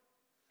joy.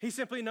 He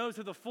simply knows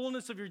that the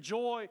fullness of your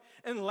joy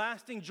and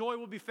lasting joy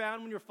will be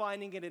found when you're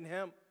finding it in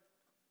him.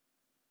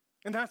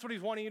 And that's what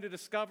he's wanting you to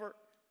discover.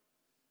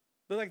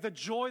 But like the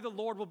joy of the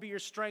Lord will be your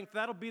strength.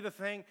 That'll be the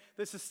thing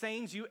that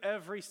sustains you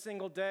every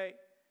single day.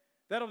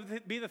 That'll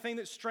be the thing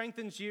that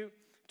strengthens you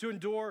to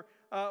endure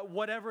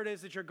whatever it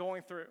is that you're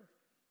going through.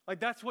 Like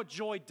that's what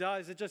joy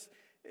does.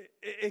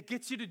 It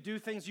gets you to do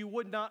things you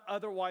would not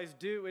otherwise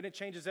do, and it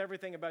changes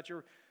everything about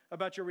your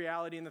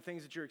reality and the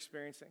things that you're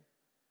experiencing.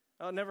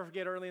 I'll never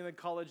forget early in the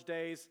college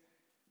days,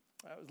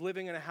 I was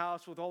living in a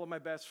house with all of my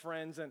best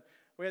friends, and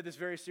we had this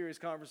very serious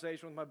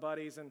conversation with my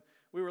buddies, and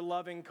we were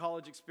loving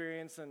college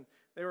experience, and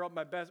they were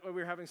my best. We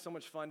were having so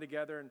much fun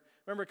together, and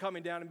I remember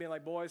coming down and being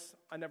like, boys,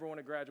 I never want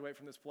to graduate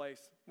from this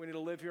place. We need to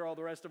live here all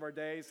the rest of our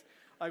days.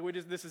 Like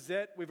this is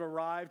it. We've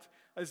arrived.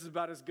 This is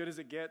about as good as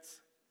it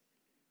gets.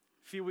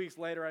 A few weeks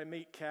later, I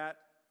meet Kat.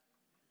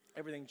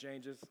 Everything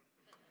changes.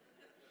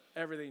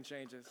 Everything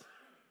changes.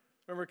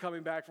 I remember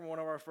coming back from one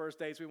of our first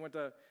dates. We went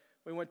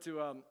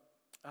to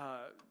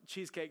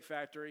Cheesecake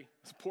Factory.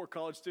 I was a poor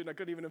college student. I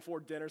couldn't even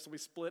afford dinner, so we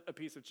split a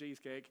piece of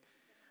cheesecake.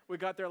 We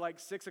got there like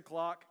 6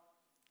 o'clock,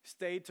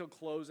 stayed till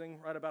closing,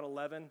 right about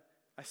 11.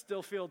 I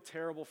still feel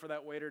terrible for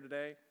that waiter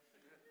today.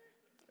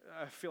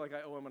 I feel like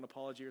I owe him an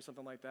apology or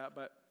something like that.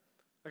 But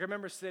like I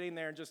remember sitting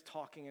there and just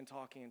talking and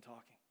talking and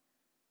talking.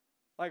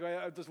 Like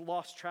I just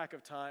lost track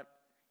of time.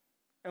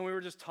 And we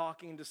were just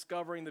talking and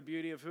discovering the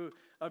beauty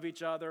of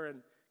each other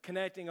and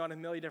connecting on a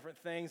million different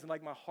things. And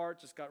like my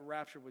heart just got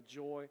raptured with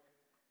joy.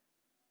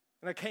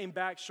 And I came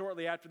back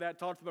shortly after that,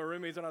 talked to my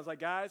roommates, and I was like,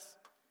 guys,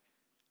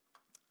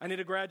 I need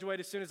to graduate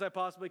as soon as I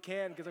possibly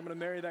can because I'm going to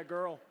marry that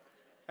girl.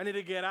 I need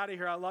to get out of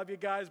here. I love you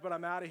guys, but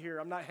I'm out of here.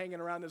 I'm not hanging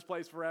around this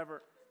place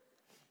forever.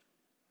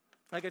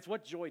 Like it's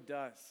what joy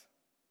does.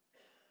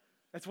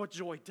 That's what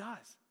joy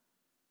does.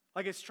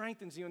 Like it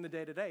strengthens you in the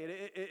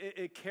day-to-day.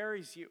 It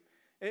carries you.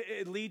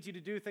 It leads you to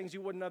do things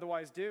you wouldn't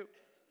otherwise do.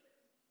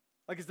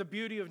 Like it's the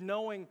beauty of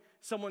knowing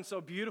someone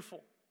so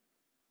beautiful.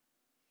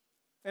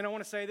 And I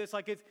want to say this,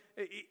 like it's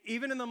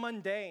even in the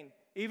mundane,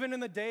 even in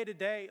the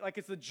day-to-day, like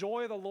it's the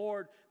joy of the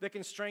Lord that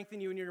can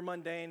strengthen you in your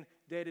mundane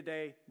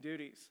day-to-day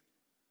duties.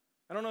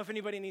 I don't know if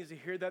anybody needs to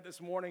hear that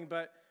this morning,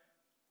 but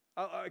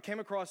I came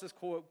across this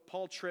quote.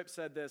 Paul Tripp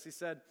said this. He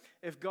said,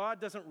 if God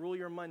doesn't rule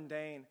your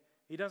mundane,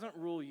 he doesn't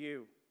rule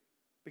you,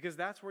 because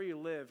that's where you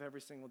live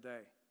every single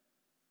day.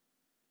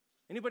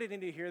 Anybody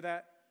need to hear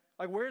that?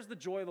 Like, where's the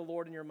joy of the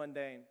Lord in your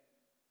mundane?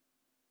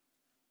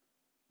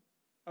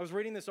 I was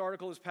reading this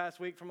article this past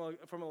week from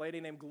a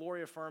lady named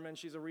Gloria Furman.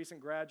 She's a recent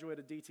graduate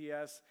of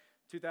DTS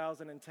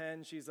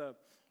 2010. She's a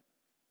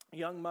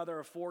young mother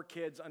of 4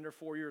 kids under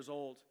 4 years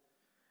old.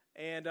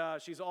 And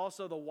she's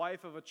also the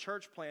wife of a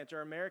church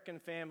planter, an American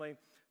family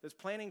that's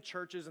planting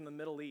churches in the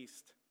Middle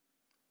East.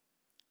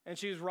 And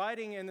she's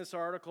writing in this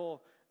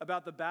article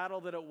about the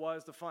battle that it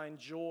was to find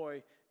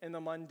joy in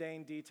the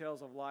mundane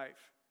details of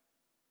life.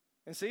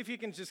 And see if you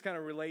can just kind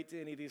of relate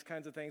to any of these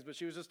kinds of things. But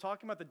she was just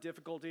talking about the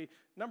difficulty,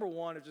 number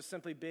one, of just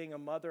simply being a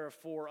mother of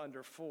 4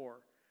 under 4,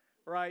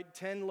 right?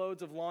 10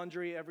 loads of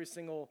laundry every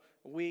single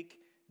week,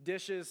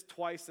 dishes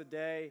twice a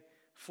day,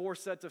 4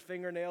 sets of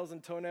fingernails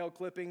and toenail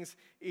clippings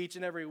each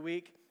and every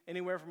week,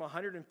 anywhere from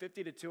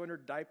 150 to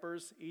 200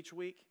 diapers each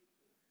week.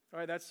 All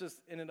right, that's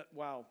just,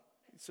 wow.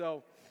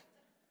 So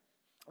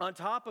on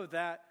top of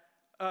that,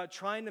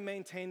 trying to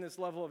maintain this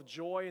level of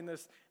joy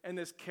and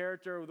this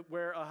character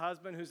where a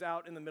husband who's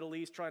out in the Middle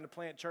East trying to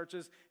plant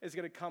churches is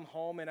going to come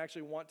home and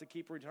actually want to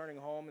keep returning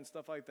home and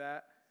stuff like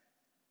that.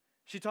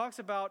 She talks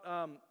about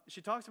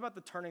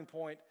the turning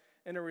point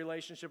in her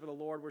relationship with the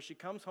Lord, where she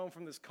comes home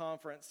from this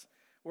conference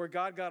where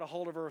God got a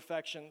hold of her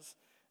affections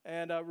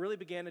and really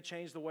began to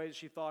change the way that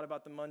she thought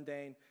about the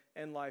mundane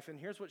in life. And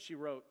here's what she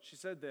wrote. She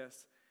said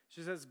this.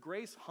 She says,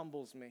 "Grace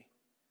humbles me.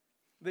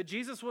 That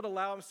Jesus would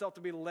allow himself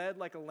to be led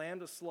like a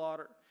lamb to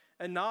slaughter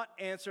and not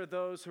answer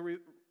those who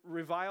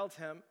reviled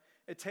him,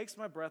 it takes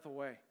my breath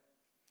away.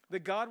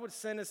 That God would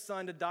send his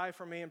son to die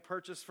for me and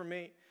purchase for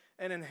me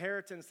an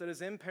inheritance that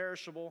is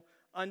imperishable,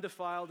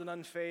 undefiled, and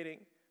unfading.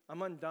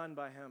 I'm undone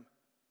by him.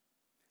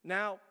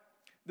 Now,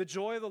 the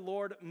joy of the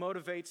Lord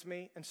motivates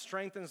me and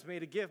strengthens me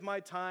to give my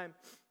time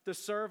to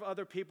serve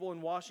other people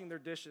in washing their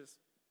dishes,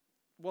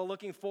 while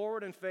looking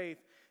forward in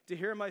faith to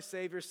hear my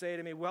Savior say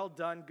to me, 'Well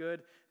done,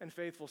 good and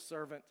faithful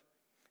servant.'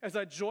 As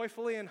I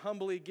joyfully and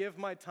humbly give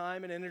my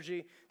time and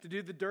energy to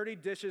do the dirty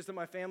dishes that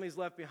my family's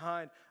left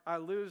behind, I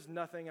lose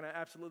nothing and I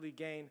absolutely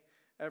gain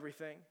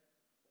everything."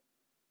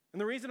 And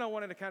the reason I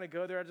wanted to kind of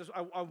go there,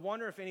 I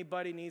wonder if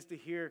anybody needs to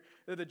hear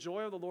that the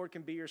joy of the Lord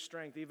can be your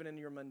strength even in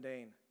your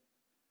mundane.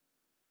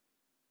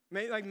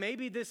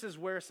 Maybe this is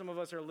where some of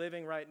us are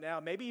living right now,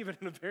 maybe even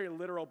in a very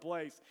literal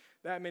place.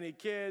 That many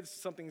kids,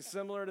 something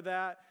similar to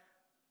that,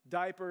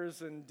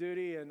 diapers and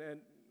duty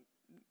and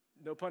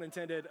no pun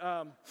intended.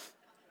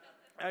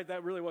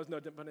 That really was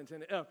no pun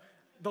intended.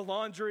 The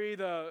laundry,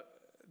 the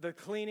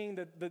cleaning,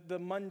 the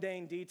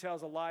mundane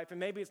details of life. And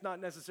maybe it's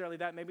not necessarily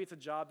that. Maybe it's a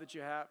job that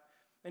you have.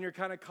 And you're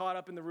kind of caught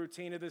up in the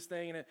routine of this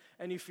thing,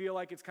 and you feel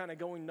like it's kind of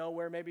going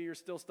nowhere. Maybe you're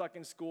still stuck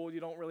in school. You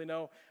don't really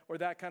know where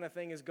that kind of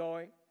thing is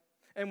going.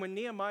 And what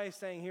Nehemiah is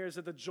saying here is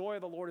that the joy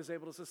of the Lord is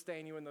able to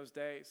sustain you in those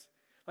days.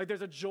 Like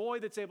there's a joy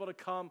that's able to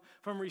come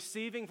from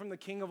receiving from the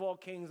King of all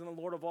kings and the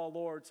Lord of all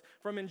lords,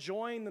 from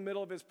enjoying the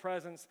middle of his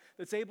presence,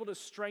 that's able to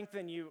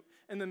strengthen you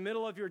in the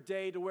middle of your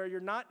day to where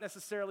you're not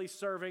necessarily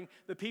serving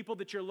the people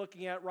that you're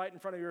looking at right in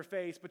front of your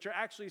face, but you're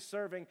actually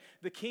serving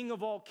the King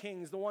of all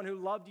kings, the one who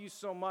loved you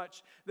so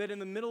much that in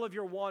the middle of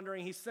your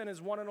wandering, he sent his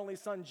one and only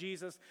son,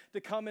 Jesus, to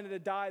come and to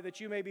die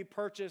that you may be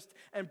purchased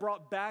and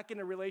brought back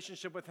into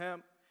relationship with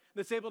him.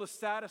 That's able to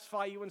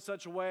satisfy you in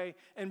such a way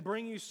and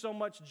bring you so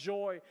much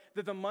joy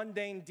that the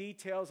mundane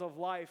details of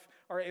life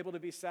are able to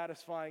be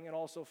satisfying and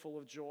also full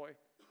of joy.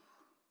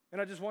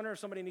 And I just wonder if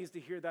somebody needs to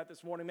hear that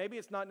this morning. Maybe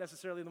it's not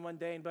necessarily the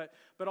mundane,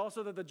 but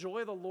also that the joy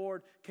of the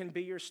Lord can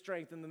be your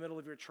strength in the middle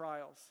of your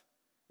trials,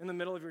 in the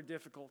middle of your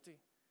difficulty,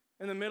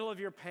 in the middle of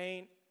your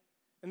pain,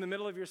 in the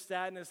middle of your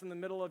sadness, in the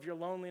middle of your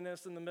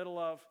loneliness, in the middle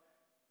of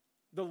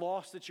the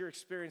loss that you're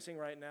experiencing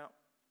right now.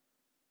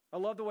 I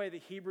love the way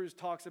that Hebrews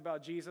talks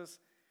about Jesus.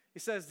 He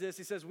says this,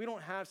 he says, we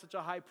don't have such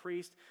a high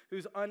priest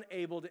who's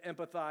unable to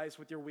empathize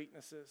with your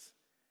weaknesses.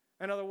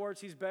 In other words,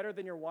 he's better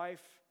than your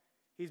wife.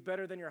 He's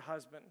better than your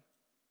husband.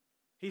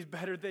 He's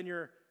better than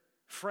your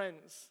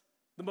friends,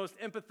 the most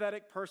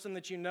empathetic person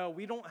that you know.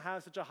 We don't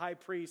have such a high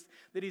priest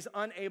that he's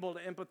unable to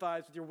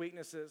empathize with your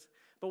weaknesses.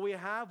 But we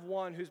have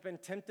one who's been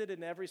tempted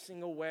in every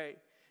single way,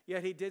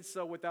 yet he did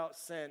so without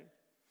sin.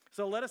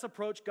 So let us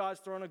approach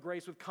God's throne of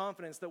grace with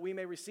confidence that we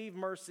may receive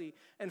mercy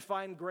and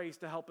find grace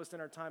to help us in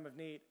our time of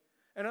need.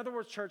 In other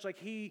words, church, like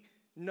he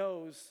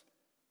knows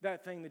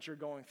that thing that you're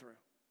going through.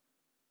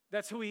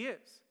 That's who he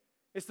is.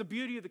 It's the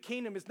beauty of the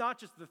kingdom. It's not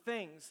just the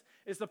things.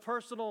 It's the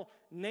personal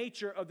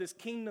nature of this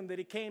kingdom that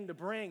he came to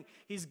bring.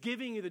 He's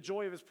giving you the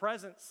joy of his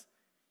presence.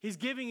 He's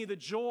giving you the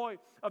joy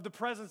of the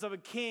presence of a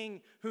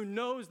king who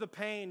knows the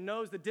pain,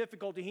 knows the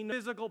difficulty. He knows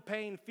physical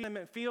pain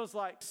feels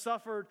like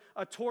suffered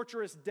a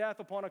torturous death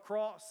upon a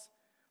cross.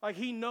 Like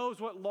he knows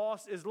what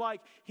loss is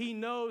like. He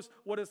knows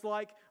what it's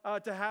like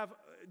to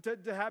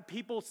have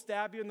people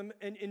stab you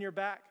in your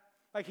back.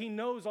 Like he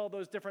knows all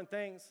those different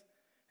things.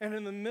 And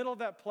in the middle of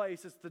that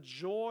place, it's the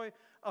joy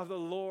of the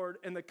Lord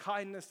and the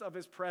kindness of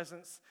his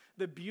presence,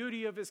 the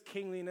beauty of his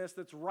kingliness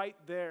that's right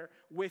there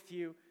with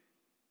you,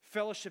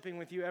 fellowshipping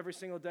with you every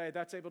single day.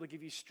 That's able to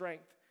give you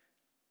strength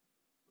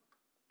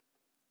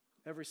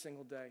every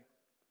single day.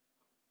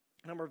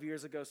 A number of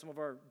years ago, some of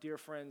our dear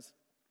friends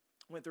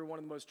went through one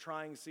of the most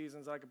trying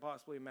seasons I could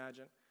possibly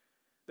imagine.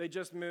 They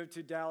just moved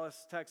to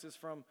Dallas, Texas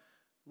from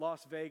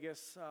Las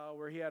Vegas,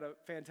 where he had a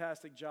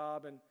fantastic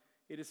job, and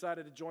he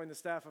decided to join the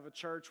staff of a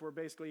church where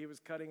basically he was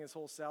cutting his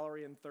whole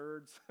salary in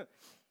thirds.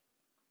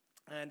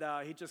 And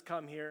he'd just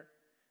come here.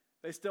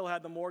 They still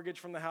had the mortgage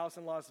from the house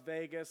in Las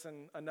Vegas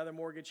and another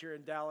mortgage here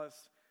in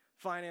Dallas.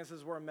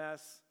 Finances were a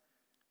mess.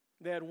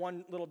 They had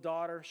one little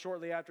daughter.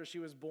 Shortly after she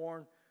was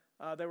born,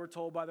 they were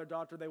told by their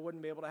doctor they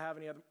wouldn't be able to have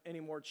any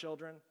more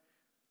children.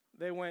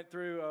 They went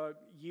through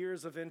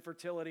years of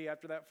infertility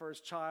after that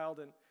first child,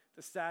 and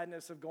the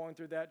sadness of going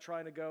through that,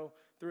 trying to go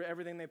through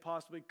everything they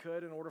possibly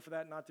could in order for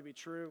that not to be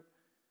true.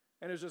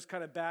 And it was just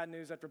kind of bad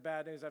news after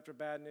bad news after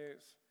bad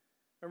news.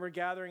 And we're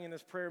gathering in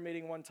this prayer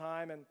meeting one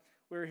time, and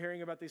we were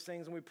hearing about these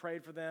things, and we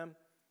prayed for them.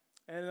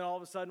 And then all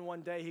of a sudden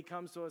one day he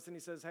comes to us and he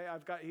says, hey,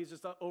 he's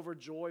just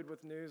overjoyed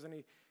with news, and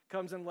he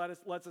comes and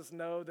lets us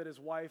know that his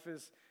wife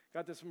has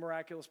got this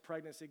miraculous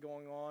pregnancy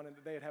going on and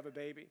that they'd have a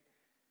baby.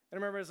 And I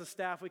remember as a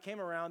staff, we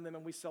came around them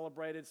and we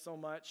celebrated so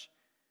much.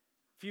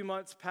 A few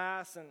months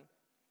pass, and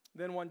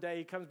then one day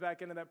he comes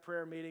back into that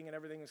prayer meeting and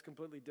everything is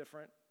completely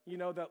different. You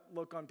know that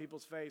look on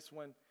people's face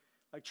when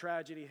like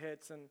tragedy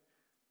hits and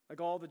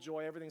like all the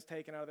joy, everything's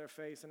taken out of their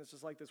face, and it's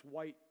just like this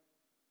white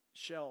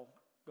shell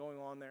going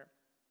on there.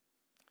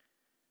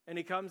 And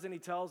he comes and he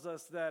tells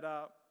us that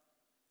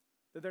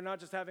they're not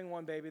just having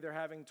one baby, they're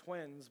having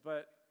twins,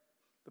 but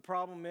the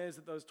problem is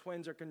that those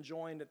twins are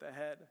conjoined at the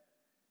head,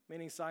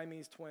 meaning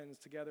Siamese twins,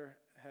 together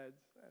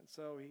heads. And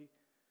so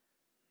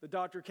the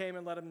doctor came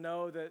and let him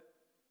know that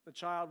the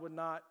child would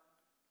not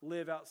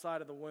live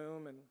outside of the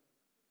womb, and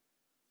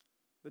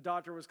the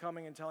doctor was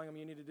coming and telling him,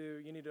 you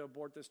need to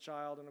abort this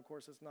child, and of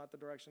course it's not the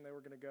direction they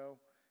were going to go.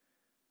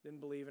 Didn't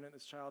believe in it.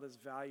 This child is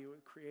value,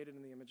 created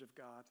in the image of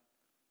God.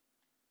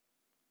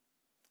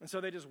 And so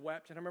they just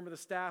wept. And I remember the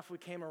staff, we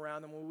came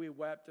around them, and we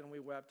wept and we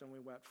wept and we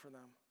wept for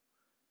them.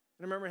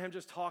 And I remember him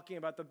just talking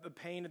about the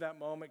pain of that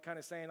moment, kind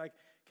of saying, like,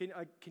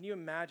 can you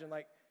imagine,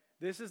 like,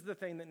 this is the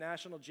thing that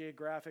National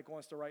Geographic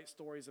wants to write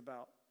stories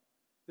about.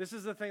 This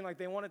is the thing, like,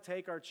 they want to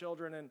take our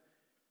children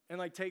and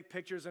like take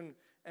pictures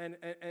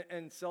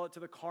and sell it to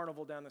the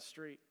carnival down the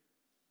street.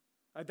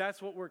 Like,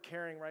 that's what we're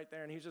carrying right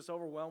there. And he's just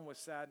overwhelmed with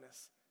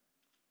sadness.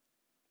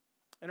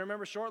 And I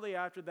remember shortly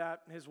after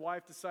that, his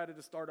wife decided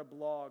to start a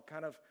blog,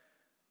 kind of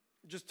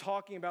just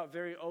talking about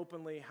very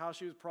openly how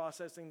she was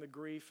processing the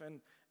grief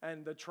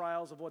and the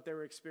trials of what they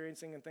were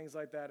experiencing and things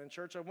like that. And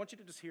church, I want you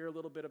to just hear a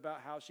little bit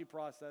about how she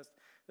processed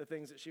the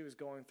things that she was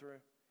going through.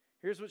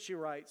 Here's what she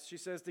writes. She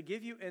says, to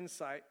give you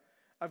insight,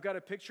 I've got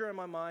a picture in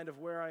my mind of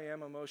where I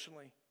am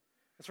emotionally.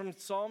 It's from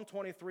Psalm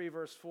 23,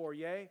 verse 4.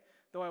 Yea,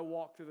 though I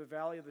walk through the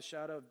valley of the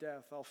shadow of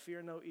death, I'll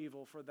fear no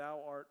evil, for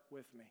thou art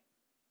with me.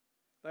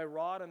 Thy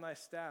rod and thy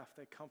staff,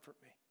 they comfort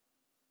me.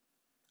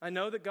 I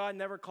know that God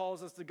never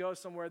calls us to go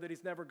somewhere that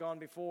he's never gone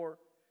before.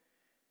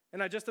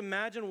 And I just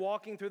imagine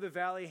walking through the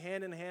valley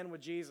hand in hand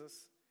with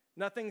Jesus.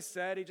 Nothing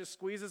said. He just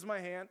squeezes my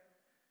hand,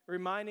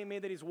 reminding me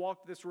that he's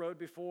walked this road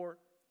before.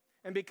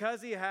 And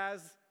because he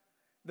has,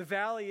 the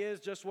valley is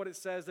just what it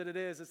says that it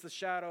is. It's the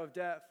shadow of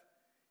death.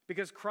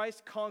 Because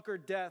Christ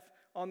conquered death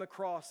on the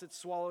cross, it's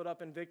swallowed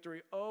up in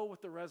victory. Oh,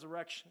 what the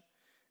resurrection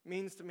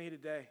means to me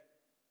today.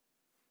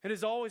 It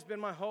has always been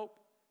my hope,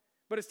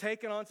 but it's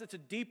taken on such a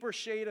deeper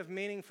shade of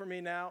meaning for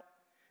me now.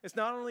 It's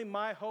not only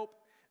my hope,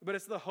 but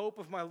it's the hope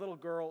of my little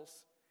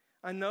girls.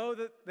 I know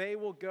that they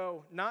will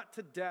go not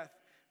to death,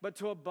 but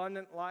to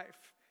abundant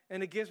life.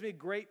 And it gives me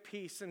great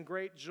peace and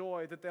great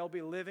joy that they'll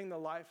be living the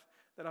life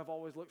that I've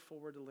always looked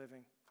forward to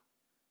living.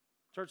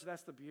 Church,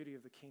 that's the beauty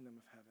of the kingdom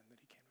of heaven that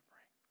he came to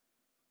bring.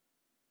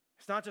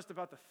 It's not just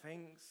about the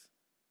things.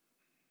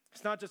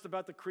 It's not just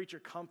about the creature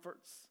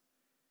comforts.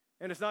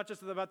 And it's not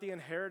just about the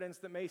inheritance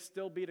that may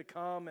still be to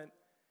come. And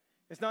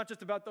it's not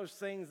just about those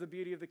things. The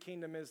beauty of the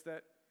kingdom is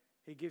that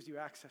he gives you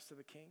access to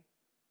the King.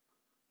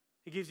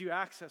 He gives you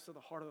access to the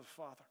heart of the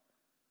Father,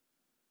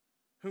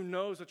 who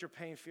knows what your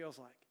pain feels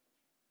like.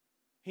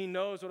 He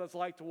knows what it's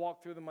like to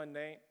walk through the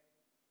mundane.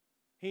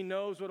 He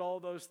knows what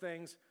all those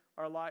things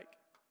are like.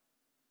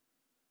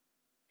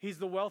 He's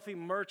the wealthy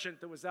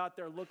merchant that was out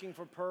there looking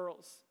for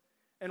pearls.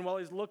 And while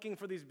he's looking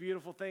for these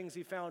beautiful things,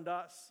 he found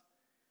us.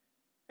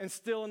 And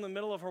still in the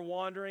middle of our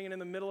wandering and in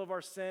the middle of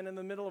our sin, in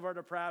the middle of our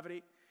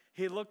depravity,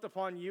 he looked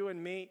upon you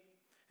and me,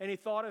 and he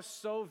thought us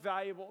so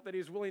valuable that he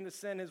was willing to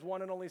send his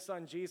one and only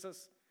son,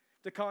 Jesus,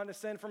 to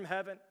condescend from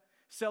heaven,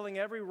 selling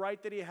every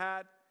right that he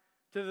had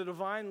to the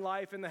divine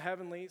life in the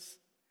heavenlies,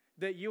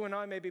 that you and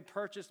I may be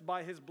purchased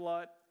by his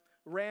blood,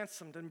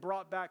 ransomed and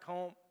brought back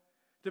home,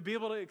 to be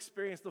able to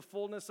experience the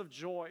fullness of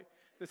joy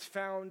that's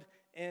found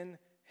in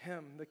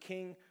him, the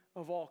King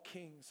of all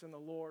kings and the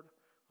Lord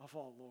of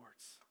all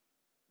lords.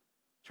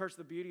 Church,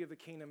 the beauty of the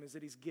kingdom is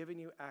that he's given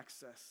you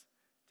access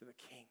to the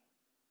King.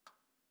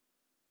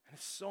 And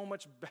it's so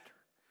much better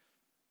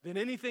than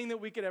anything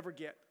that we could ever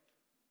get.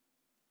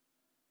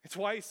 It's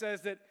why he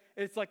says that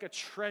it's like a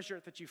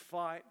treasure that you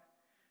find.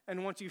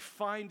 And once you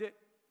find it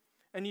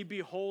and you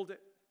behold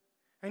it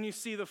and you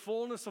see the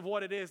fullness of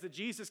what it is that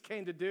Jesus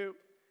came to do,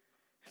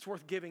 it's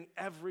worth giving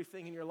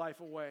everything in your life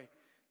away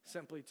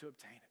simply to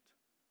obtain it.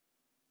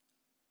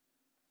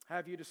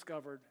 Have you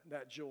discovered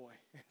that joy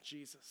in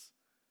Jesus?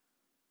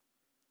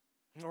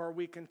 Or are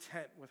we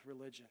content with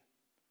religion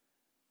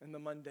and the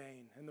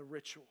mundane and the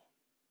ritual?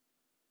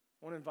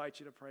 I want to invite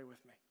you to pray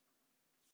with me.